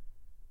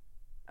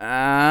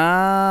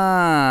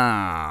 "Ah,"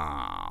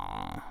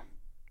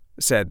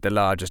 said the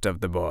largest of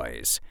the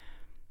boys.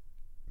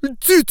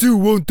 "Did you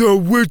want the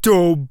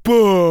widow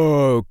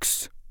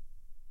books?"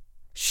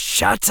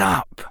 "Shut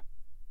up,"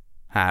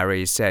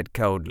 Harry said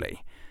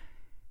coldly.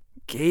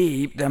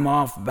 "Keep them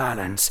off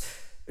balance.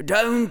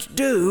 Don't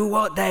do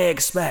what they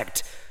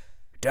expect.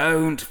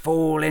 Don't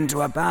fall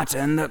into a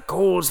pattern that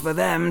calls for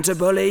them to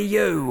bully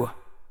you."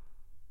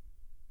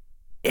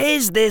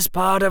 "Is this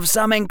part of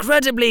some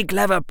incredibly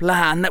clever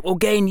plan that will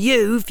gain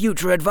you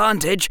future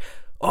advantage,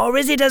 or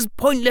is it as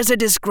pointless a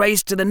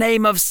disgrace to the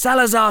name of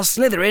Salazar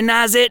Slytherin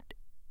as it—"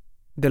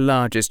 The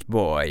largest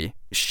boy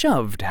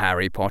shoved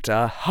Harry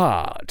Potter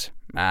hard,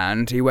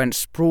 and he went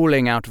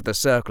sprawling out of the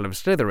circle of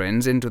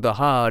Slytherins into the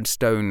hard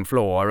stone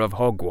floor of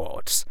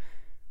Hogwarts.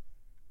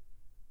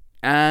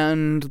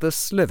 And the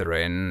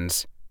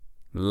Slytherins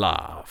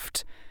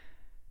laughed.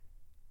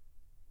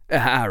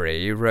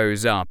 Harry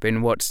rose up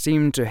in what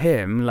seemed to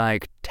him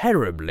like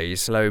terribly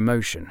slow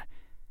motion.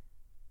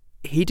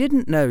 He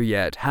didn't know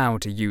yet how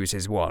to use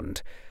his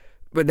wand,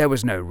 but there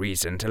was no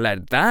reason to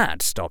let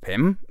that stop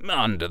him,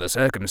 under the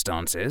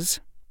circumstances.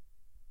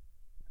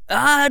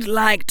 "I'd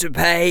like to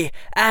pay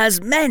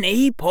as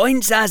many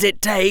points as it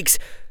takes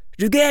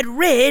to get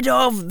rid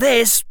of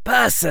this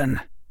person,"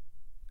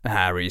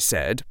 Harry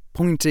said,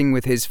 pointing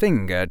with his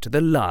finger to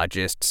the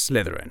largest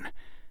Slytherin.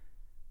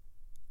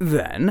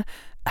 Then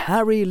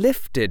Harry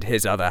lifted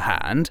his other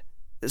hand,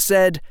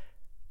 said,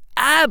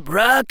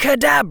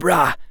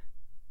 "Abracadabra,"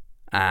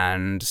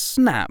 and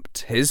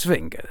snapped his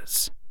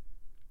fingers.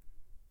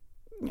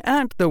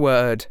 At the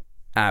word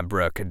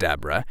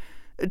abracadabra,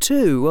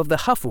 2 of the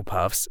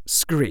Hufflepuffs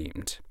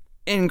screamed,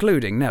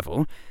 including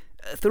Neville.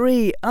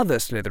 3 other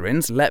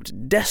Slytherins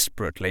leapt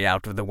desperately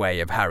out of the way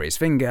of Harry's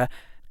finger,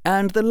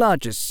 and the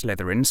largest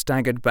Slytherin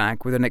staggered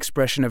back with an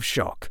expression of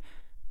shock,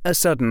 a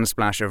sudden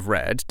splash of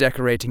red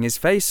decorating his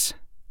face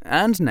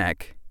and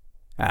neck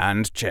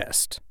and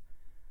chest.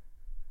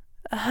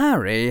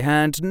 Harry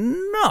had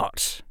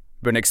not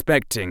been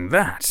expecting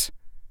that.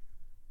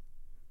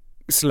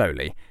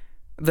 Slowly,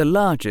 the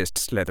largest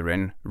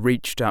Slytherin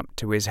reached up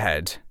to his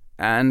head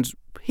and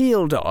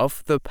peeled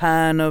off the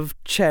pan of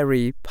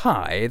cherry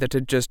pie that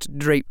had just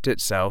draped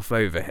itself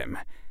over him.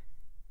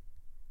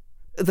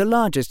 The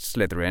largest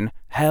Slytherin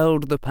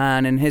held the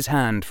pan in his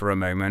hand for a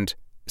moment,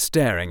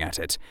 staring at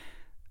it,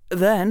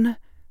 then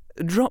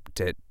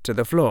dropped it to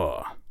the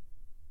floor.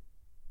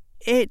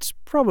 It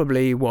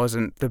probably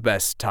wasn't the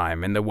best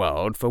time in the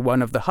world for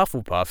one of the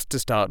Hufflepuffs to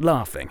start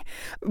laughing,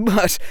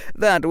 but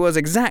that was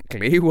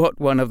exactly what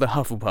one of the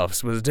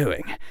Hufflepuffs was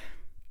doing.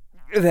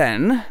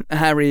 Then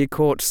Harry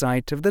caught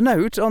sight of the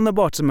note on the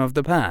bottom of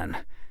the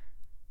pan.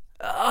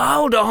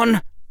 "Hold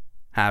on,"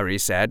 Harry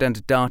said,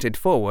 and darted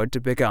forward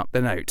to pick up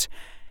the note.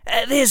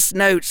 "This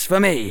note's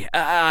for me,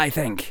 I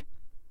think."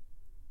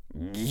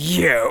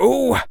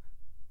 "You?"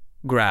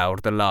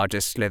 growled the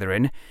largest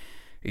Slytherin.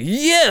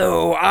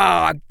 "You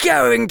are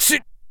going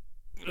to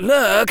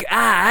look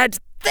at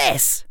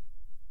this!"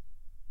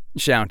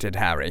 shouted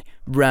Harry,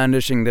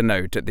 brandishing the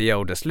note at the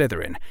older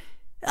Slytherin.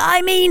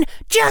 "I mean,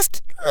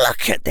 just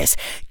look at this.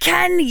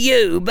 Can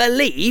you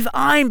believe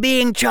I'm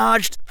being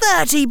charged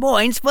 30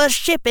 points for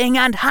shipping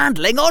and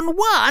handling on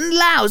one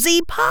lousy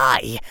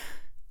pie?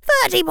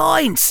 30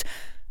 points!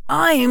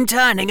 I'm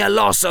turning a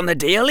loss on the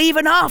deal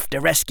even after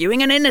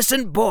rescuing an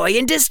innocent boy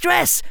in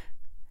distress.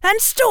 And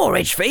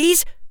storage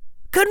fees?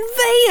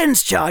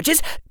 Conveyance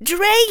charges?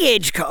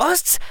 Drayage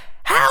costs?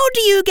 How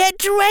do you get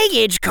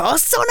drayage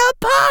costs on a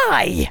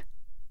pie?"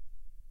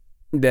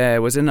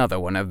 There was another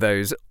one of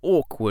those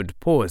awkward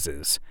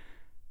pauses.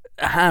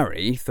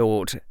 Harry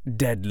thought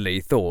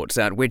deadly thoughts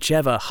at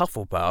whichever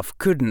Hufflepuff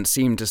couldn't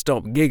seem to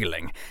stop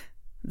giggling.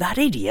 That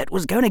idiot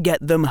was going to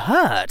get them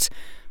hurt.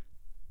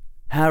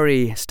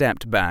 Harry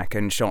stepped back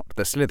and shot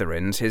the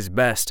Slytherins his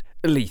best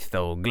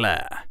lethal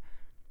glare.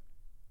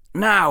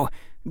 Now,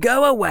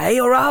 go away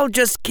or I'll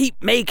just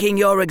keep making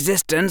your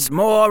existence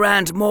more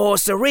and more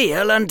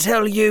surreal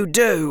until you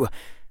do.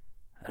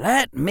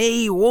 Let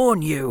me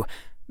warn you,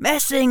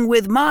 messing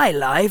with my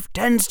life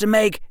tends to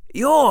make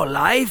your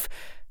life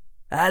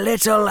a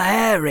little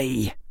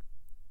hairy.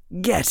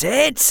 Get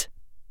it?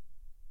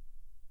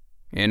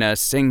 In a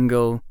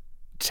single,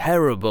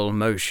 terrible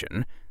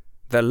motion,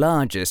 the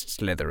largest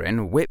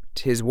Slytherin whipped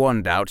his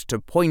wand out to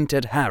point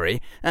at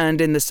Harry,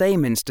 and in the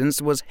same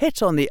instance was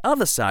hit on the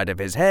other side of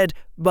his head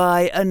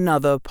by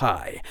another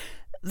pie.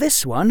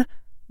 This one,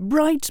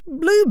 bright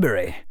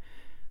blueberry.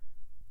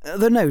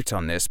 The note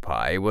on this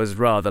pie was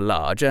rather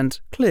large and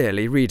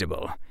clearly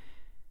readable.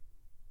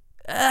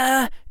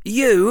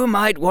 You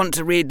might want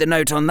to read the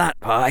note on that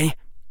pie,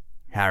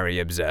 Harry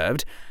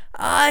observed.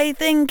 I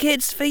think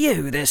it's for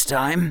you this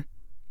time.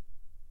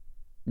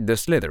 The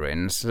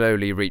Slytherin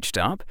slowly reached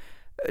up,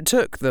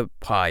 took the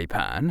pie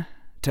pan,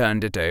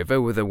 turned it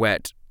over with a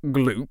wet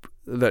gloop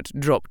that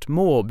dropped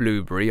more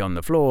blueberry on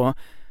the floor,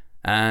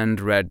 and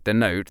read the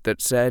note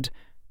that said,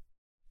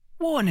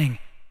 Warning!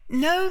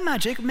 No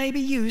magic may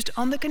be used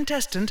on the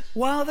contestant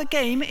while the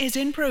game is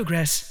in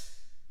progress.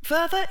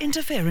 Further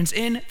interference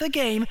in the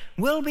game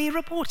will be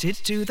reported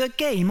to the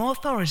game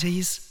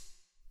authorities.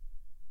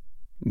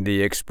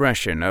 The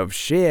expression of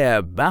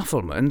sheer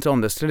bafflement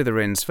on the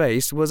Slytherin's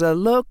face was a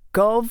look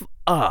of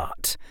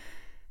art.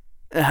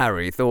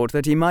 Harry thought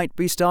that he might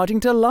be starting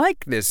to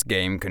like this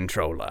game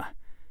controller.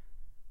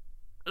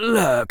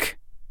 Look,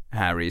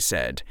 Harry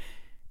said,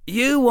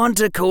 you want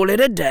to call it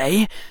a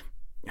day?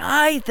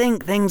 I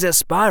think things are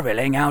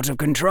spiralling out of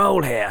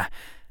control here.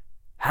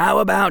 How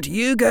about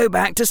you go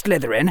back to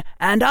Slytherin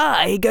and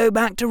I go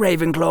back to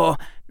Ravenclaw,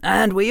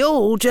 and we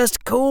all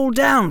just cool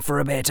down for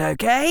a bit,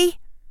 okay?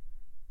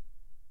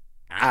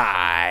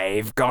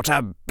 I've got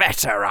a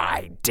better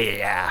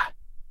idea,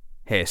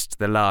 hissed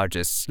the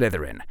largest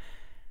Slytherin.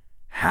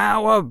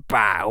 How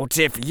about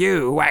if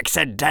you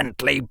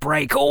accidentally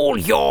break all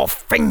your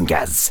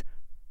fingers?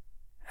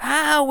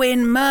 How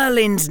in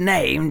Merlin's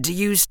name do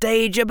you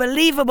stage a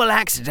believable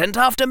accident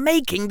after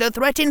making the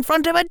threat in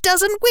front of a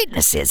dozen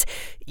witnesses?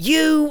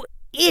 You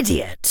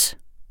idiot!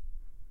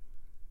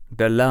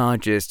 The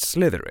largest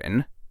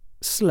Slytherin,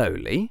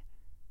 slowly,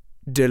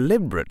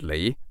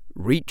 deliberately,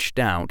 reached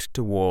out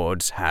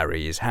towards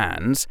Harry's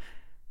hands,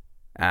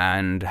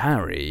 and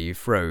Harry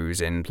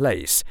froze in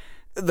place,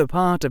 the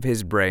part of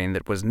his brain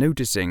that was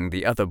noticing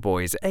the other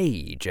boy's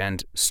age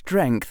and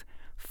strength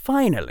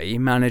finally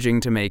managing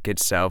to make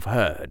itself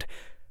heard,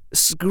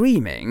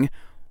 screaming,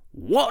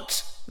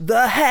 "What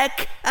the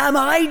heck am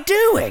I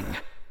doing?"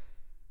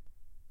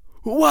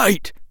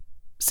 "Wait!"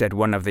 said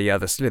one of the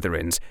other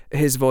Slytherins,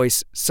 his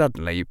voice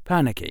suddenly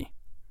panicky.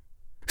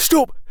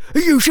 "Stop!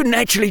 You shouldn't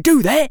actually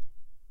do that!"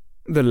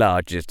 The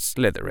largest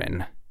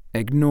Slytherin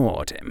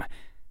ignored him,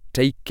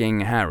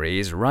 taking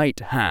Harry's right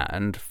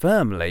hand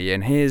firmly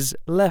in his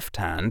left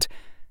hand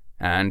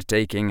and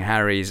taking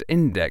Harry's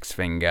index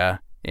finger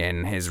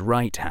in his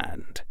right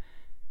hand.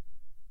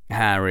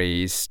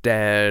 Harry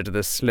stared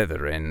the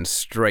Slytherin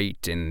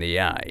straight in the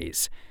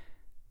eyes.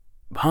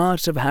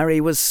 Part of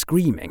Harry was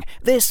screaming.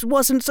 This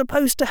wasn't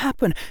supposed to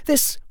happen.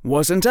 This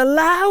wasn't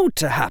allowed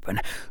to happen.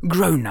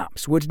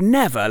 Grown-ups would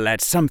never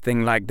let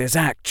something like this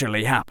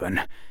actually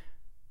happen.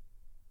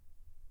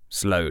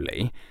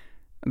 Slowly,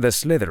 the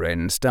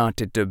Slytherin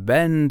started to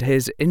bend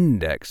his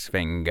index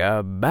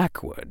finger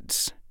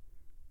backwards.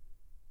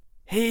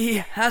 "He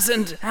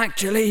hasn't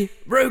actually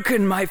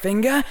broken my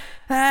finger,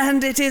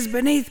 and it is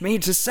beneath me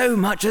to so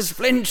much as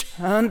flinch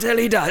until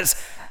he does.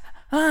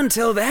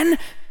 Until then,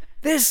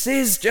 this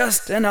is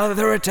just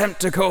another attempt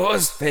to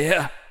cause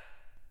fear."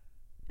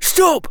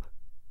 "Stop!"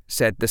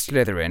 said the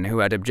Slytherin who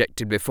had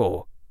objected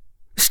before.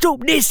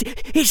 "Stop this!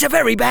 It's a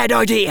very bad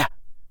idea!"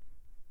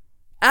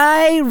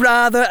 "I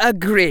rather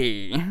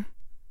agree,"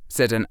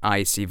 said an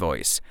icy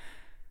voice.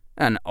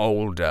 An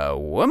older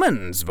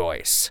woman's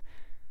voice.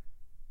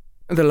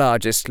 The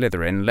largest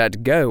Slytherin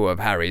let go of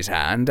Harry's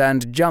hand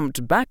and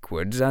jumped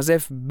backwards as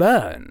if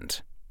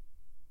burned.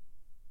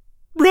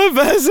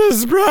 "Professor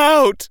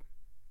Sprout!"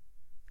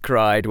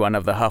 cried one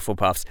of the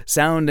Hufflepuffs,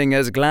 sounding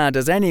as glad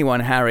as anyone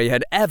Harry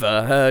had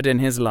ever heard in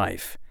his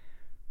life.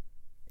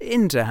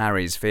 Into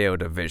Harry's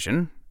field of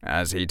vision,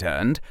 as he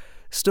turned,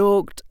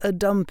 stalked a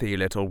dumpy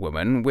little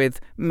woman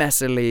with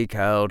messily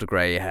curled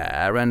grey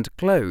hair and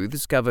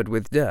clothes covered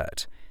with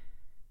dirt.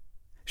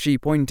 She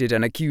pointed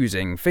an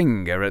accusing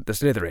finger at the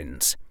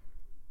Slytherins.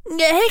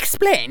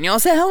 "Explain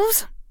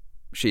yourselves,"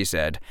 she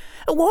said.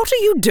 "What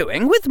are you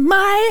doing with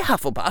my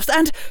Hufflepuffs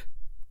and—"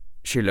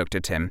 she looked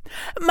at him,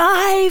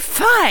 "my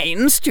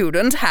fine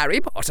student Harry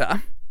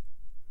Potter?"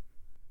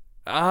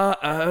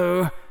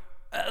 "Uh-oh.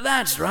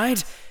 That's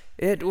right.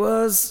 It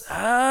was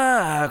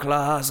her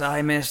class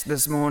I missed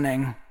this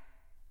morning.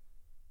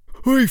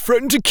 "I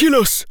threatened to kill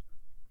us,"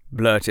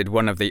 blurted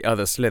one of the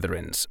other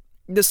Slytherins,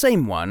 the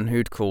same one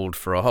who'd called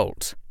for a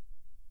halt.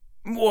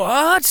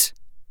 What?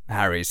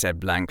 Harry said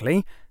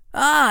blankly.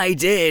 I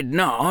did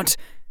not.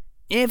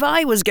 If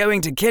I was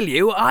going to kill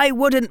you, I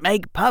wouldn't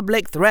make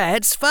public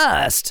threats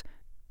first.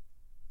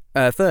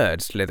 A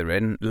third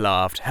Slytherin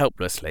laughed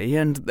helplessly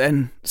and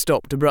then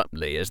stopped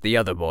abruptly as the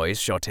other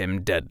boys shot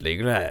him deadly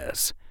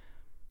glares.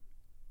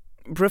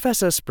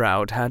 Professor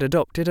Sprout had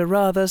adopted a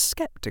rather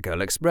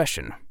sceptical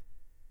expression.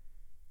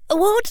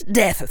 What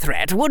death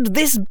threat would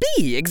this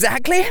be,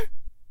 exactly?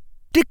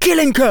 The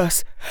killing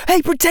curse!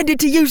 He pretended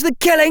to use the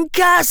killing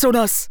curse on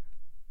us!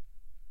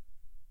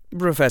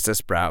 Professor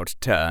Sprout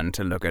turned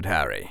to look at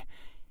Harry.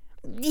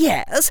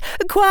 Yes,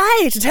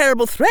 quite a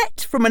terrible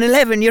threat from an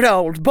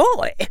 11-year-old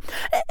boy.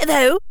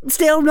 Though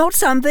still not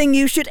something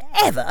you should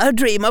ever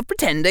dream of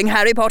pretending,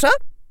 Harry Potter.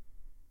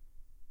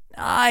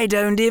 I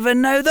don't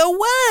even know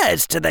the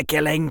words to the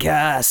killing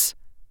curse,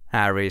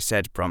 Harry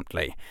said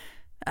promptly.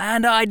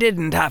 And I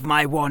didn't have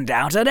my wand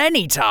out at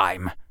any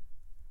time.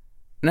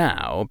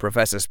 Now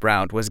Professor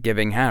Sprout was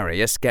giving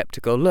Harry a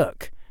sceptical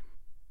look.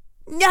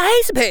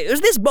 I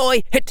suppose this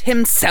boy hit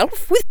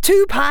himself with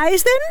 2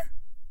 pies, then?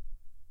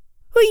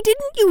 He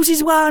didn't use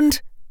his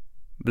wand,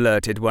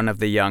 blurted one of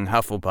the young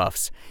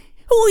Hufflepuffs.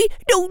 I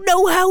don't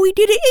know how he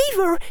did it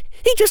either.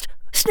 He just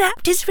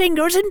snapped his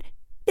fingers and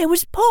there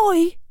was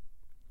pie.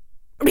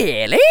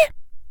 Really?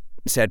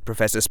 Said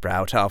Professor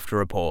Sprout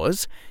after a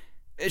pause.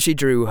 She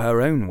drew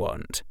her own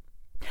wand.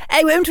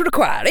 I won't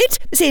require it,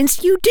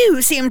 since you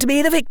do seem to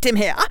be the victim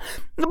here.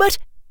 But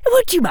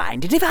would you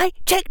mind it if I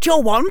checked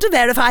your wand to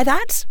verify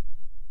that?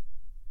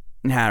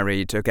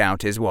 Harry took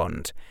out his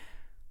wand.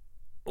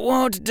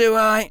 What do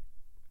I...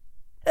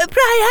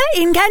 Prior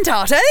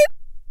incantato,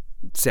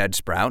 said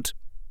Sprout.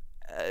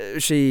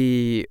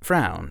 She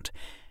frowned.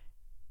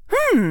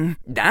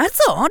 That's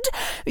odd.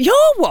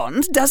 Your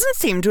wand doesn't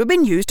seem to have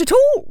been used at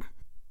all.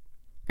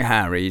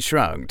 Harry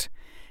shrugged.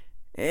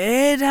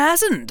 It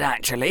hasn't,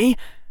 actually.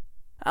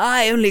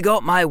 I only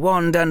got my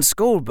wand and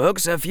school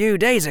books a few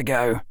days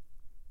ago.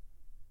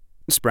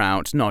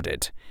 Sprout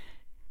nodded.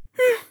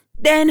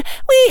 Then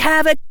we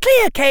have a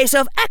clear case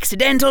of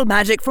accidental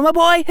magic from a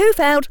boy who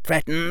felt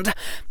threatened.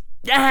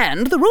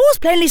 And the rules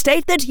plainly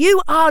state that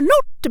you are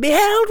not to be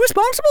held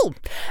responsible.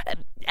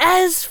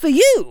 As for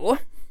you...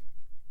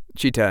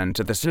 She turned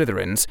to the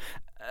Slytherins.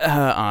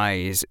 Her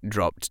eyes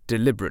dropped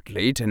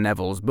deliberately to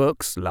Neville's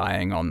books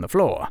lying on the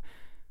floor.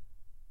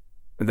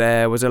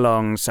 There was a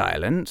long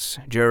silence,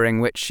 during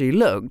which she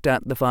looked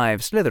at the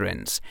 5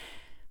 Slytherins.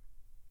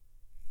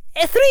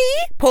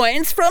 3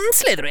 points from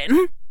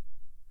Slytherin.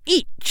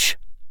 Each,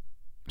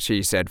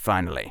 she said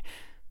finally.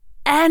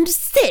 And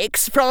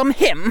 6 from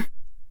him.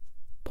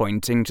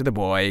 Pointing to the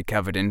boy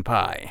covered in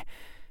pie.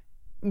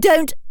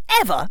 Don't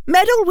ever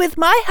meddle with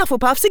my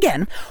Hufflepuffs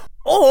again,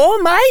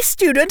 or my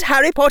student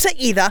Harry Potter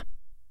either.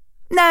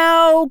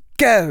 Now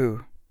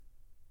go.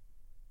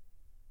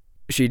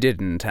 She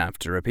didn't have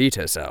to repeat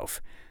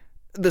herself.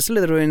 The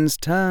Slytherins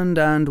turned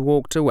and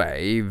walked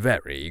away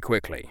very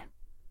quickly.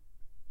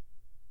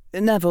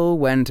 Neville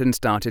went and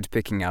started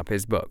picking up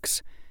his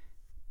books.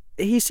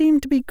 He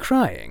seemed to be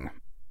crying,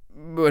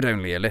 but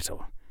only a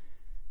little.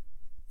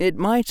 It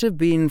might have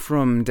been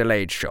from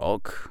delayed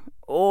shock,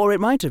 or it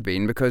might have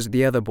been because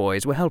the other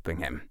boys were helping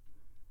him.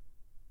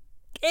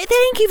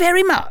 Thank you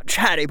very much,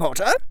 Harry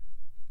Potter,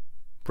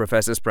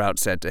 Professor Sprout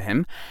said to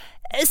him.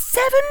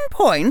 7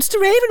 points to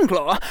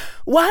Ravenclaw,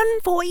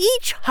 1 for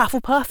each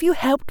Hufflepuff you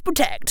helped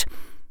protect.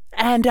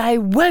 And I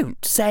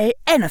won't say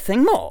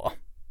anything more.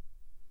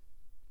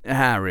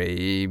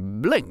 Harry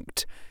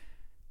blinked.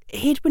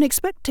 He'd been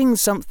expecting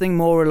something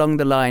more along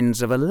the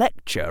lines of a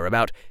lecture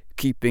about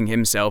keeping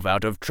himself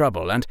out of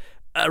trouble and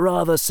a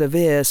rather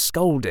severe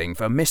scolding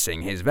for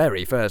missing his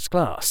very first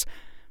class.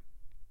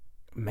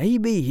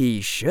 Maybe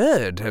he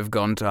should have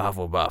gone to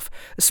Hufflepuff.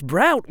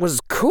 Sprout was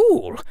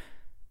cool.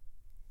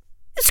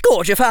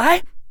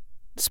 Scourgify,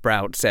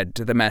 Sprout said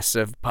to the mess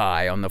of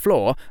pie on the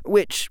floor,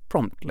 which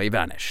promptly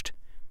vanished.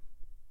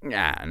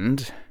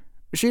 And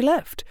she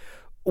left,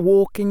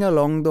 walking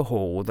along the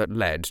hall that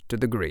led to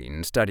the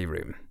green study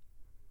room.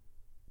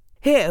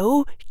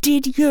 How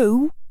did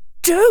you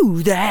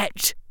do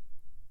that?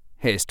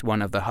 Hissed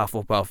one of the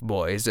Hufflepuff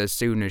boys as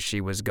soon as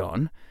she was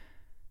gone.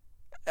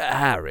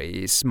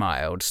 Harry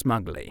smiled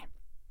smugly.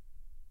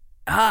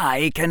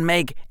 I can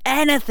make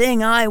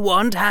anything I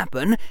want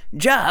happen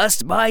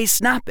just by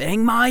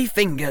snapping my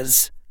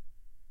fingers.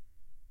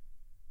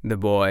 The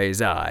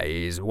boy's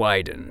eyes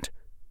widened.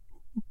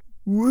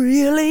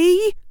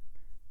 Really?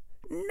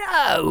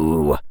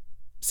 No,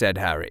 said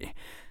Harry.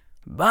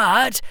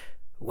 But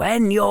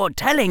when you're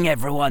telling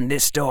everyone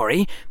this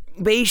story,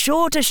 be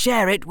sure to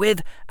share it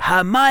with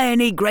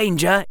Hermione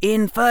Granger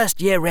in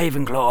first year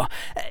Ravenclaw.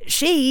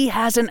 She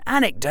has an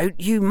anecdote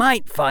you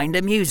might find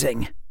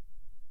amusing.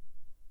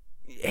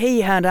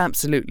 He had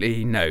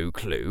absolutely no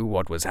clue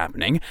what was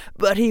happening,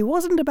 but he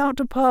wasn't about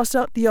to pass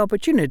up the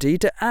opportunity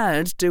to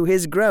add to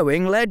his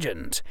growing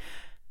legend.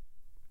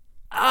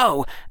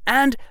 Oh,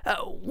 and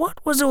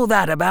what was all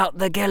that about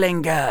the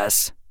killing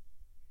curse?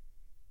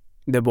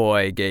 The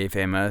boy gave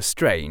him a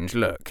strange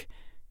look.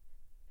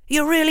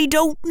 You really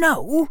don't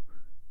know?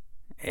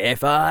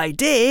 If I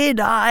did,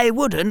 I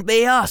wouldn't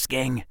be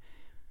asking.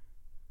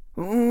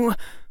 The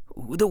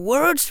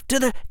words to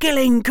the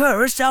killing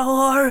curse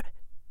are...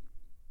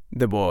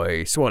 The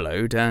boy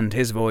swallowed, and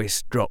his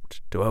voice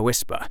dropped to a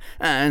whisper,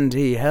 and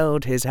he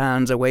held his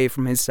hands away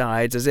from his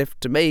sides as if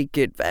to make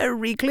it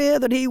very clear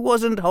that he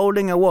wasn't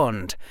holding a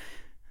wand.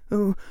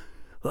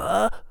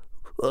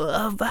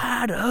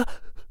 Avada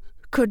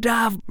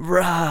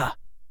Kedavra.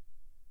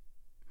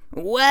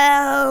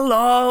 Well,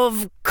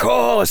 of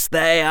course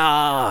they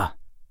are.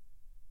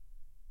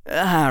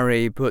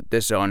 Harry put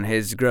this on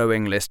his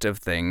growing list of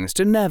things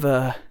to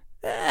never,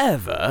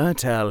 ever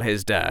tell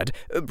his dad,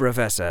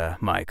 Professor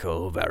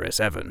Michael Verris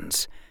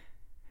Evans.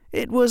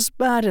 It was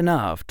bad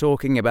enough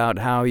talking about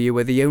how you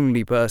were the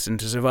only person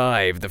to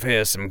survive the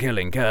fearsome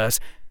killing curse,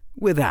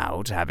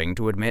 without having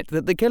to admit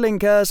that the killing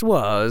curse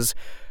was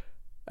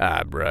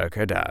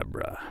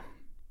abracadabra.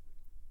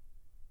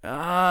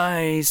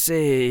 I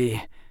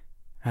see,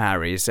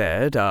 Harry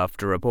said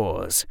after a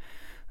pause.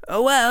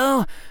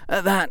 Well,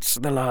 that's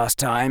the last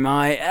time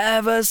I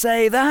ever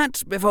say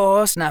that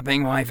before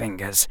snapping my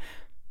fingers.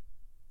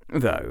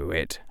 Though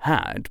it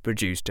had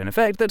produced an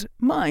effect that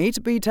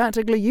might be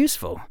tactically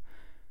useful.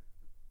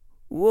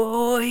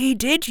 Why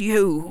did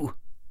you?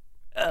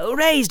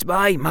 Raised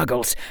by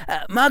Muggles.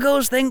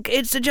 Muggles think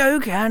it's a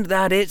joke and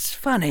that it's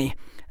funny.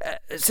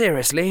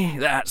 Seriously,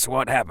 that's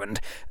what happened.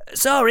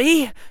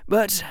 Sorry,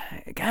 but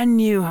can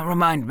you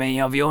remind me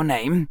of your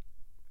name?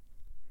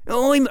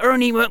 I'm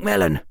Ernie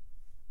Macmillan,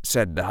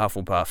 said the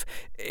Hufflepuff.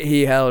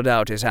 He held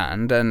out his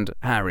hand, and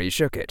Harry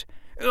shook it.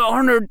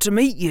 Honoured to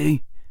meet you.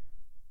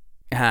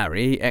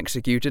 Harry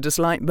executed a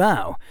slight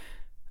bow.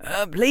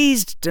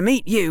 Pleased to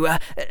meet you.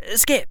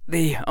 Skip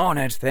the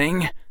honoured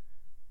thing.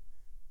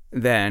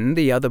 Then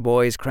the other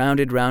boys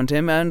crowded round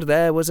him, and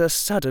there was a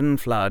sudden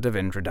flood of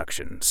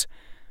introductions.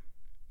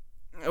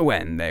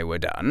 When they were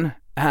done,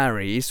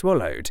 Harry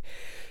swallowed.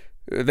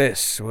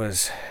 This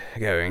was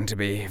going to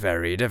be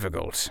very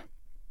difficult.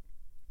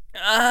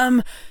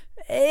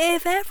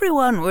 If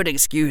everyone would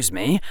excuse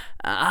me,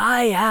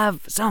 I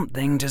have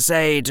something to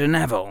say to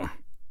Neville.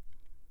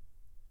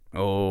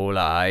 All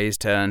eyes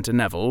turned to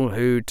Neville,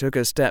 who took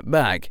a step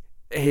back,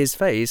 his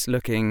face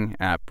looking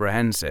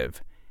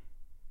apprehensive.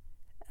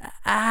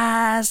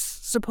 I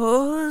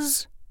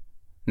suppose,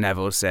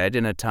 Neville said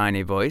in a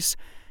tiny voice,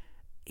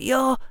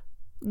 you're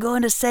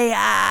going to say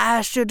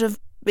I should have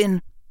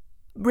been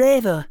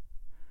braver.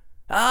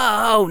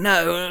 Oh,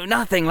 no,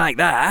 nothing like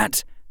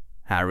that,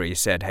 Harry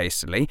said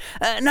hastily.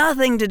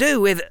 Nothing to do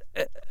with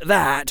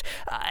that.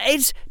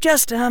 It's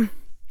just,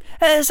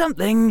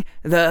 something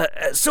the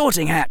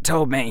Sorting Hat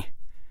told me.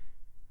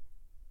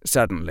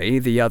 Suddenly,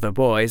 the other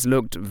boys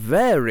looked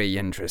very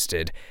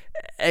interested,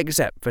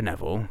 except for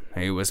Neville,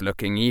 who was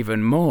looking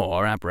even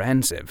more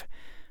apprehensive.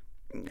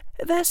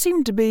 There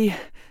seemed to be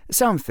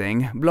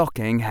something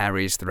blocking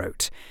Harry's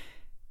throat.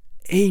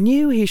 He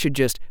knew he should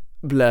just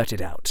blurt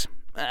it out,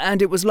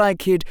 and it was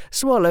like he'd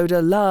swallowed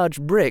a large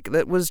brick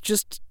that was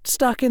just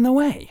stuck in the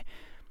way.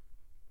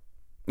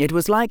 It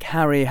was like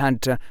Harry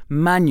had to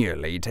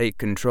manually take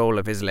control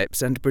of his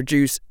lips and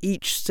produce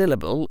each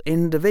syllable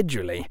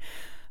individually,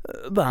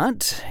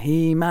 but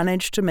he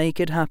managed to make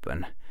it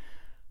happen.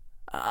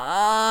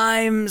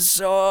 I'm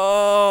sorry.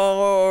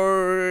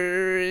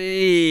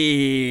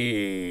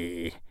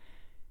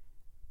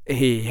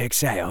 He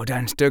exhaled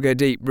and took a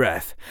deep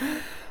breath.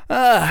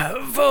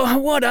 For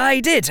what I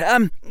did,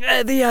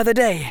 the other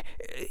day.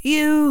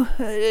 You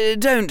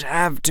don't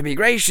have to be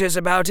gracious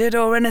about it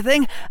or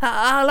anything.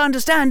 I'll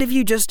understand if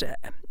you just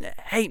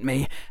hate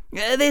me.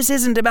 This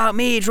isn't about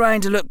me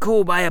trying to look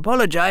cool by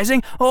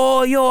apologizing,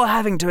 or your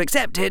having to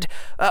accept it.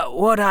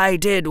 What I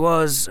did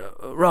was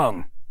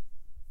wrong.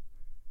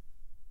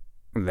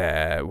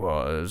 There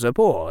was a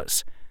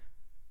pause.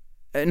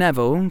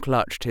 Neville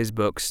clutched his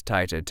books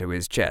tighter to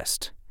his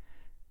chest.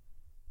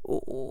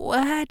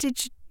 Where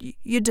did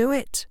you do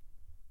it?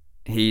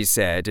 He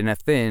said in a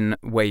thin,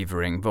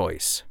 wavering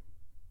voice.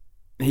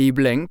 He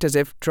blinked as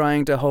if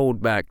trying to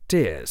hold back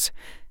tears.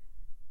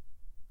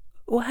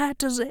 Why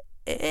does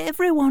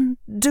everyone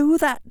do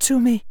that to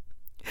me?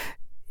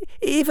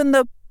 Even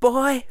the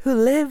boy who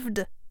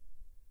lived?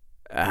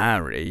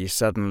 Harry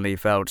suddenly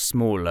felt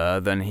smaller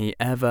than he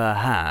ever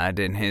had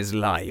in his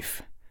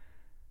life.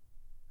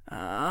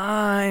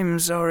 I'm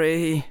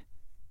sorry,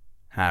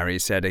 Harry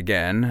said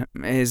again,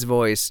 his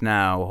voice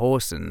now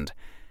hoarsened.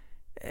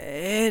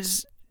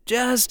 It's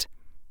just...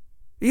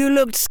 you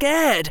looked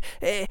scared.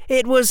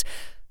 It was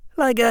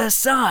like a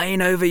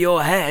sign over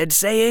your head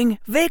saying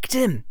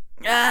victim.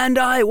 And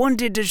I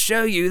wanted to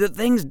show you that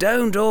things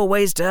don't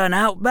always turn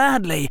out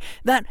badly,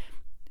 that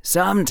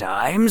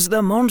sometimes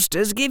the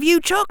monsters give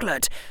you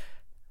chocolate.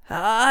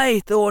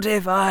 I thought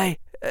if I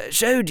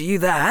showed you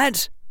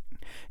that,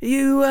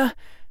 you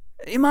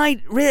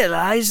might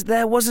realise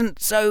there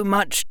wasn't so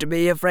much to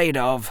be afraid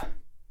of."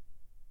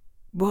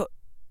 "But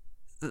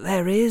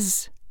there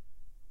is,"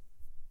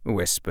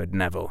 whispered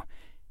Neville.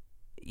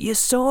 "You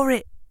saw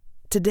it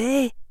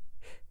today.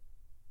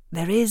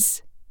 There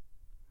is."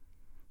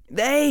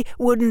 "They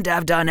wouldn't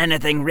have done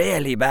anything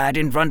really bad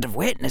in front of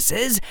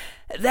witnesses.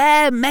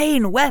 Their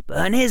main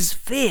weapon is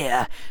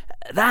fear.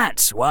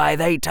 That's why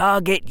they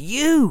target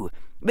you,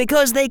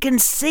 because they can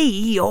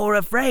see you're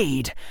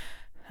afraid.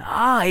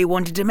 I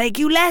wanted to make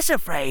you less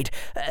afraid,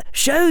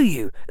 show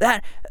you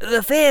that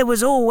the fear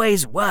was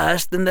always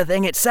worse than the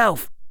thing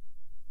itself.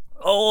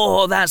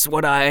 Or that's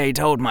what I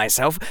told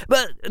myself,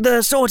 but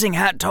the Sorting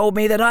Hat told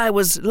me that I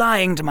was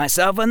lying to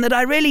myself and that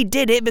I really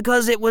did it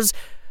because it was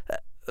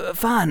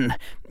fun.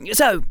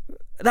 So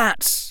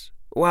that's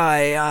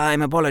why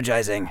I'm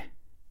apologising."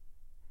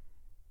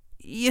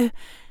 "You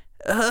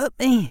hurt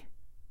me,"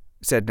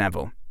 said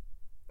Neville.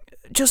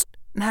 "Just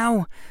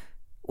now,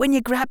 when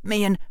you grabbed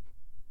me and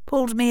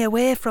pulled me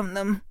away from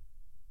them."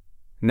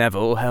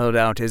 Neville held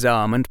out his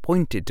arm and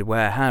pointed to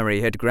where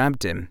Harry had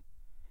grabbed him.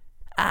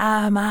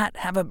 "I might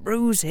have a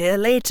bruise here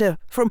later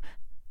from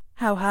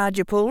how hard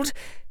you pulled.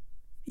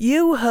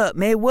 You hurt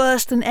me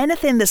worse than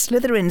anything the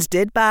Slytherins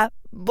did by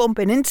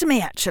bumping into me,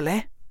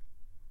 actually."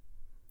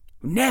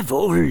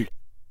 "Neville,"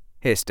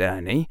 hissed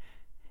Ernie.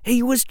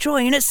 "He was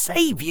trying to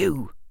save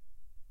you."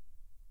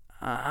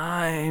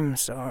 "I'm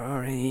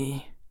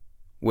sorry,"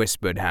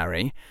 whispered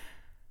Harry.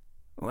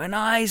 "When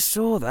I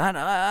saw that,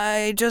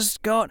 I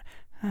just got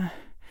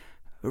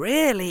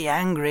really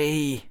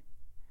angry."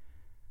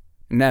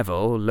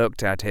 Neville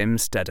looked at him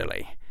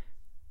steadily.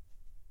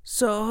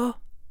 "So,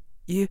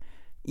 you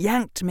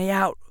yanked me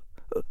out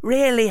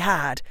really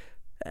hard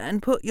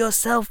and put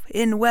yourself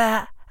in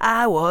where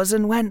I was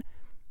and went,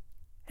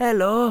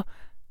 'Hello,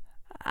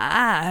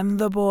 I'm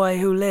the boy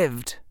who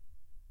lived.'"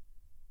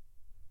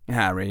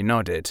 Harry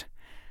nodded.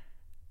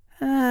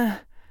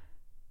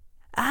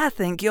 "I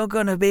think you're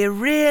going to be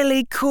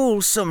really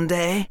cool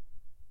someday,"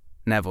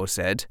 Neville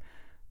said.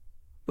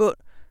 "But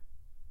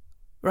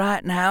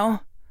right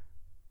now,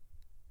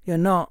 you're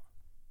not."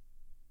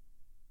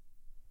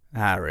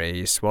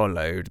 Harry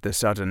swallowed the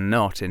sudden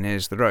knot in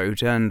his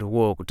throat and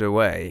walked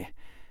away.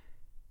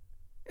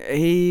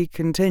 He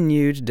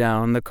continued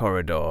down the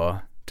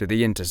corridor to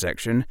the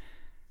intersection,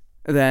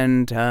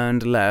 then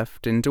turned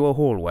left into a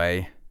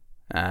hallway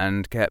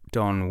and kept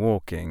on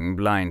walking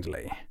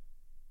blindly.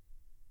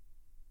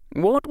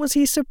 What was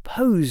he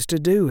supposed to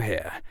do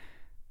here?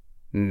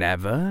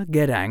 Never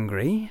get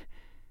angry?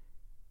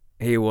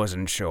 He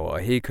wasn't sure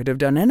he could have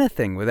done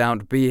anything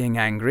without being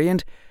angry,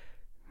 and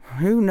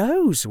who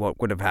knows what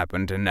would have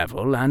happened to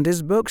Neville and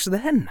his books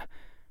then?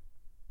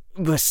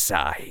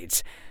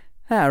 Besides,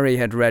 Harry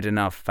had read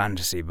enough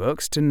fantasy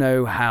books to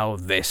know how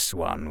this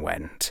one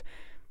went.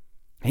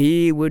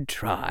 He would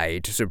try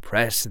to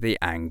suppress the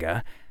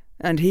anger,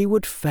 and he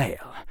would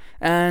fail,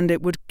 and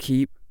it would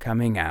keep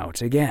coming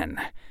out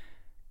again.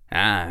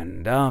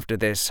 And after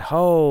this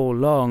whole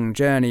long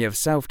journey of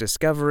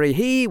self-discovery,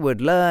 he would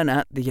learn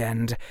at the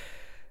end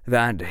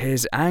that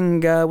his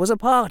anger was a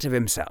part of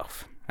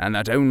himself, and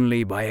that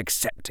only by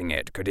accepting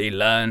it could he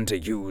learn to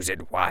use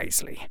it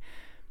wisely.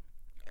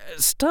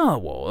 Star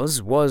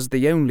Wars was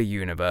the only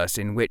universe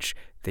in which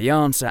the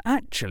answer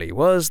actually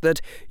was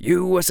that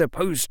you were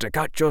supposed to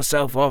cut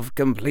yourself off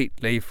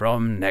completely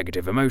from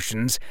negative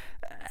emotions,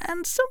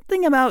 and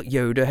something about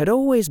Yoda had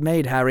always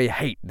made Harry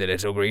hate the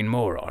little green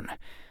moron.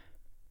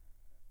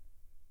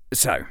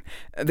 So,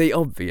 the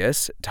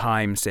obvious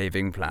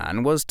time-saving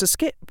plan was to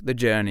skip the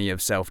journey of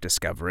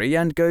self-discovery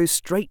and go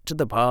straight to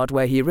the part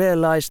where he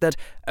realised that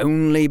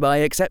only by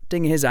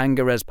accepting his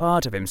anger as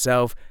part of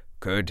himself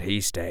could he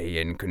stay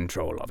in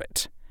control of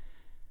it.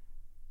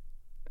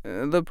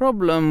 The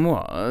problem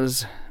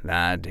was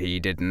that he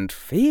didn't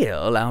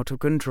feel out of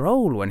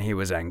control when he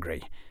was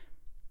angry.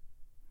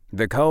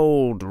 The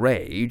cold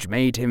rage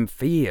made him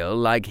feel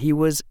like he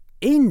was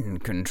in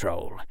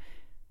control.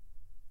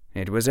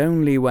 It was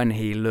only when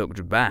he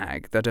looked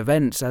back that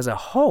events as a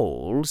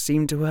whole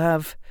seemed to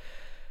have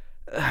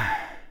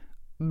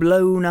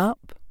blown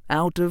up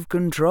out of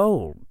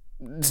control,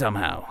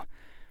 somehow.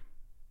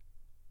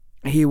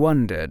 He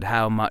wondered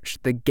how much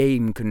the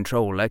game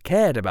controller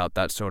cared about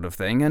that sort of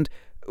thing, and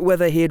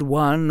whether he had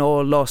won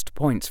or lost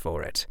points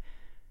for it.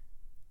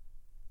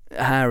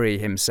 Harry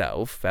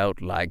himself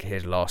felt like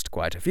he'd lost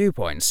quite a few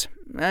points,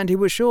 and he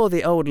was sure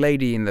the old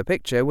lady in the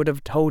picture would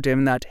have told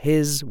him that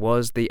his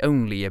was the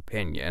only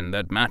opinion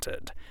that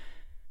mattered.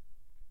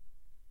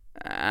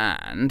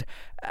 And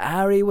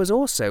Harry was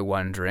also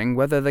wondering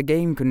whether the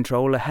game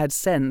controller had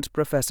sent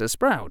Professor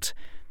Sprout.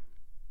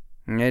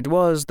 It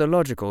was the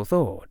logical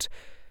thought.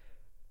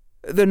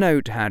 The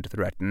note had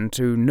threatened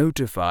to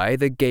notify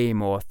the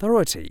game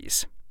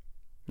authorities.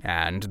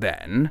 And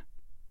then,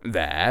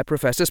 there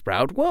Professor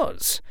Sprout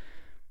was.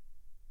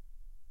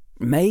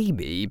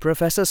 Maybe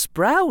Professor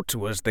Sprout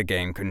was the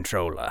game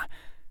controller.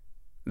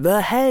 The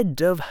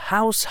head of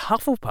House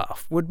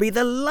Hufflepuff would be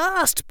the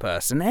last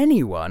person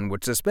anyone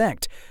would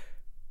suspect.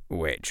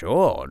 which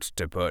ought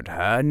to put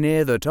her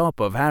near the top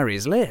of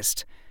Harry's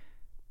list.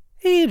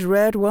 He'd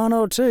read 1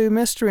 or 2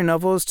 mystery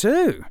novels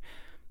too.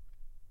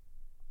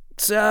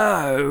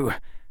 So,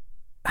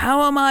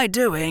 how am I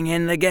doing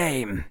in the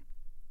game?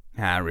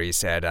 Harry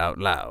said out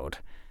loud.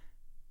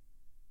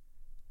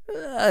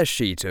 A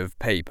sheet of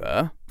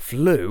paper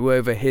flew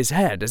over his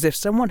head as if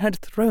someone had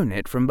thrown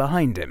it from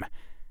behind him.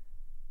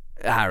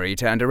 Harry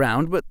turned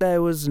around, but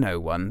there was no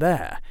one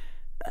there.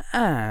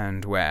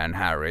 And when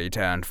Harry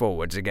turned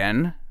forwards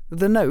again,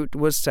 the note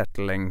was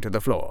settling to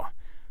the floor.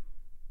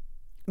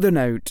 The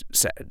note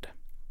said,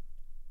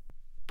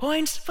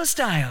 Points for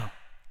style,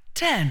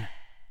 10.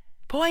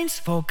 Points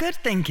for good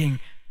thinking,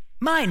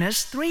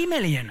 minus 3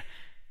 million.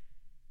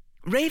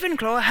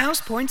 Ravenclaw house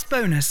points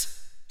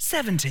bonus,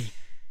 70.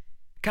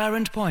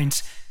 Current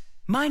points,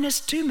 minus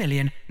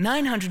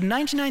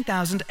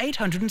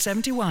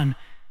 2,999,871.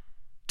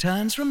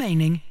 Turns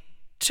remaining,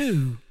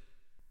 2.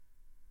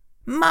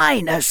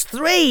 Minus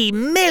 3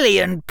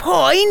 million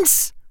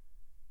points?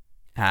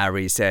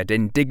 Harry said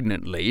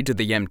indignantly to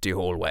the empty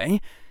hallway.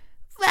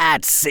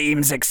 That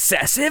seems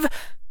excessive.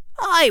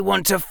 I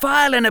want to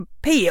file an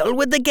appeal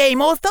with the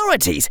game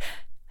authorities.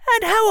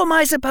 And how am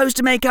I supposed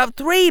to make up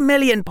 3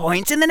 million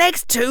points in the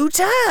next 2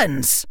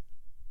 turns?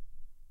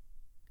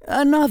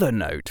 Another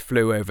note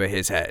flew over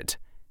his head.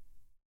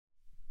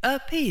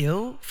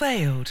 Appeal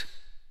failed.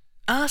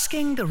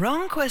 Asking the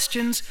wrong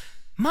questions,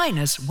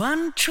 minus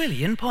 1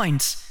 trillion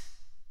points.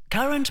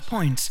 Current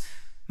points,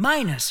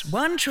 minus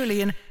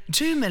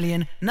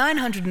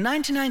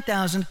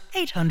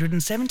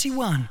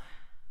 1,2,999,871.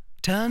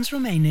 Turns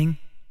remaining,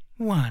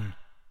 1.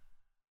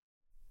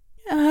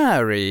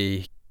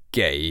 Harry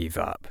gave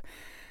up.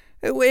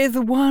 With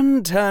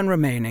 1 turn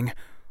remaining,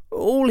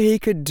 all he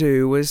could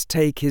do was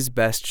take his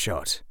best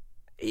shot,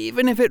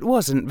 even if it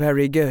wasn't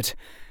very good.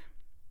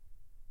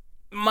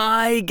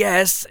 My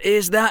guess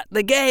is that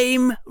the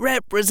game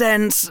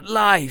represents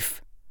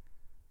life.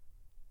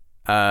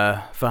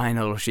 A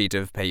final sheet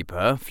of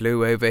paper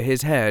flew over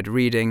his head,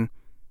 reading,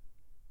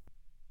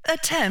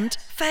 Attempt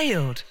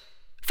failed.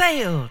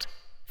 Failed.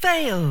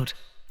 Failed.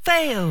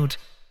 Failed.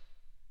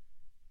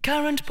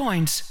 Current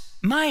points,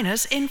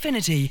 minus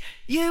infinity.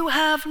 You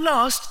have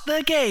lost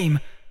the game.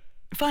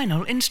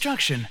 Final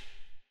instruction.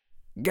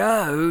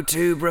 Go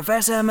to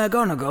Professor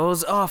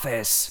McGonagall's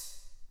office.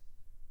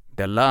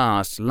 The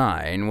last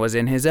line was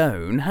in his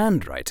own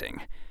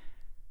handwriting.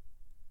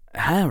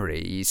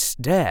 Harry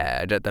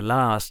stared at the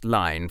last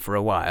line for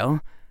a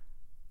while,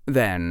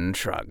 then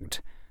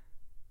shrugged.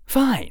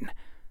 Fine.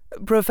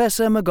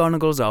 Professor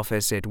McGonagall's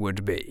office it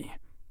would be.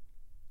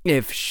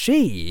 If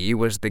she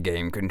was the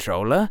game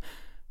controller...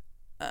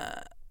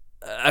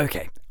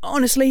 Okay,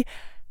 honestly,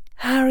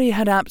 Harry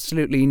had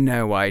absolutely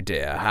no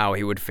idea how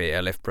he would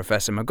feel if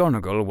Professor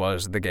McGonagall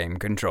was the game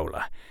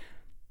controller.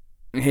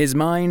 His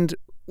mind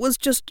was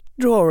just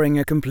drawing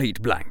a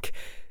complete blank.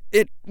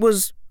 It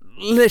was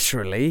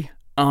literally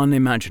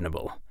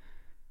unimaginable.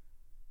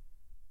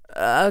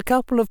 A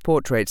couple of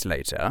portraits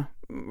later,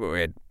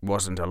 it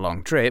wasn't a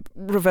long trip,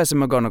 Professor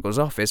McGonagall's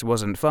office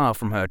wasn't far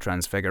from her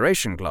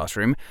Transfiguration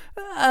classroom,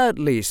 at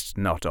least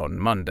not on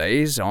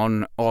Mondays,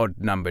 on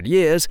odd-numbered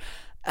years.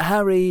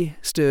 Harry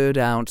stood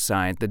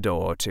outside the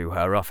door to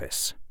her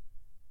office.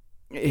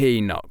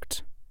 He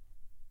knocked.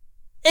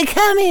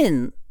 Come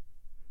in,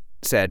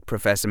 said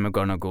Professor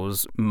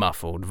McGonagall's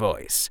muffled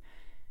voice.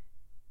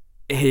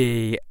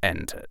 He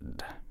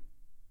entered.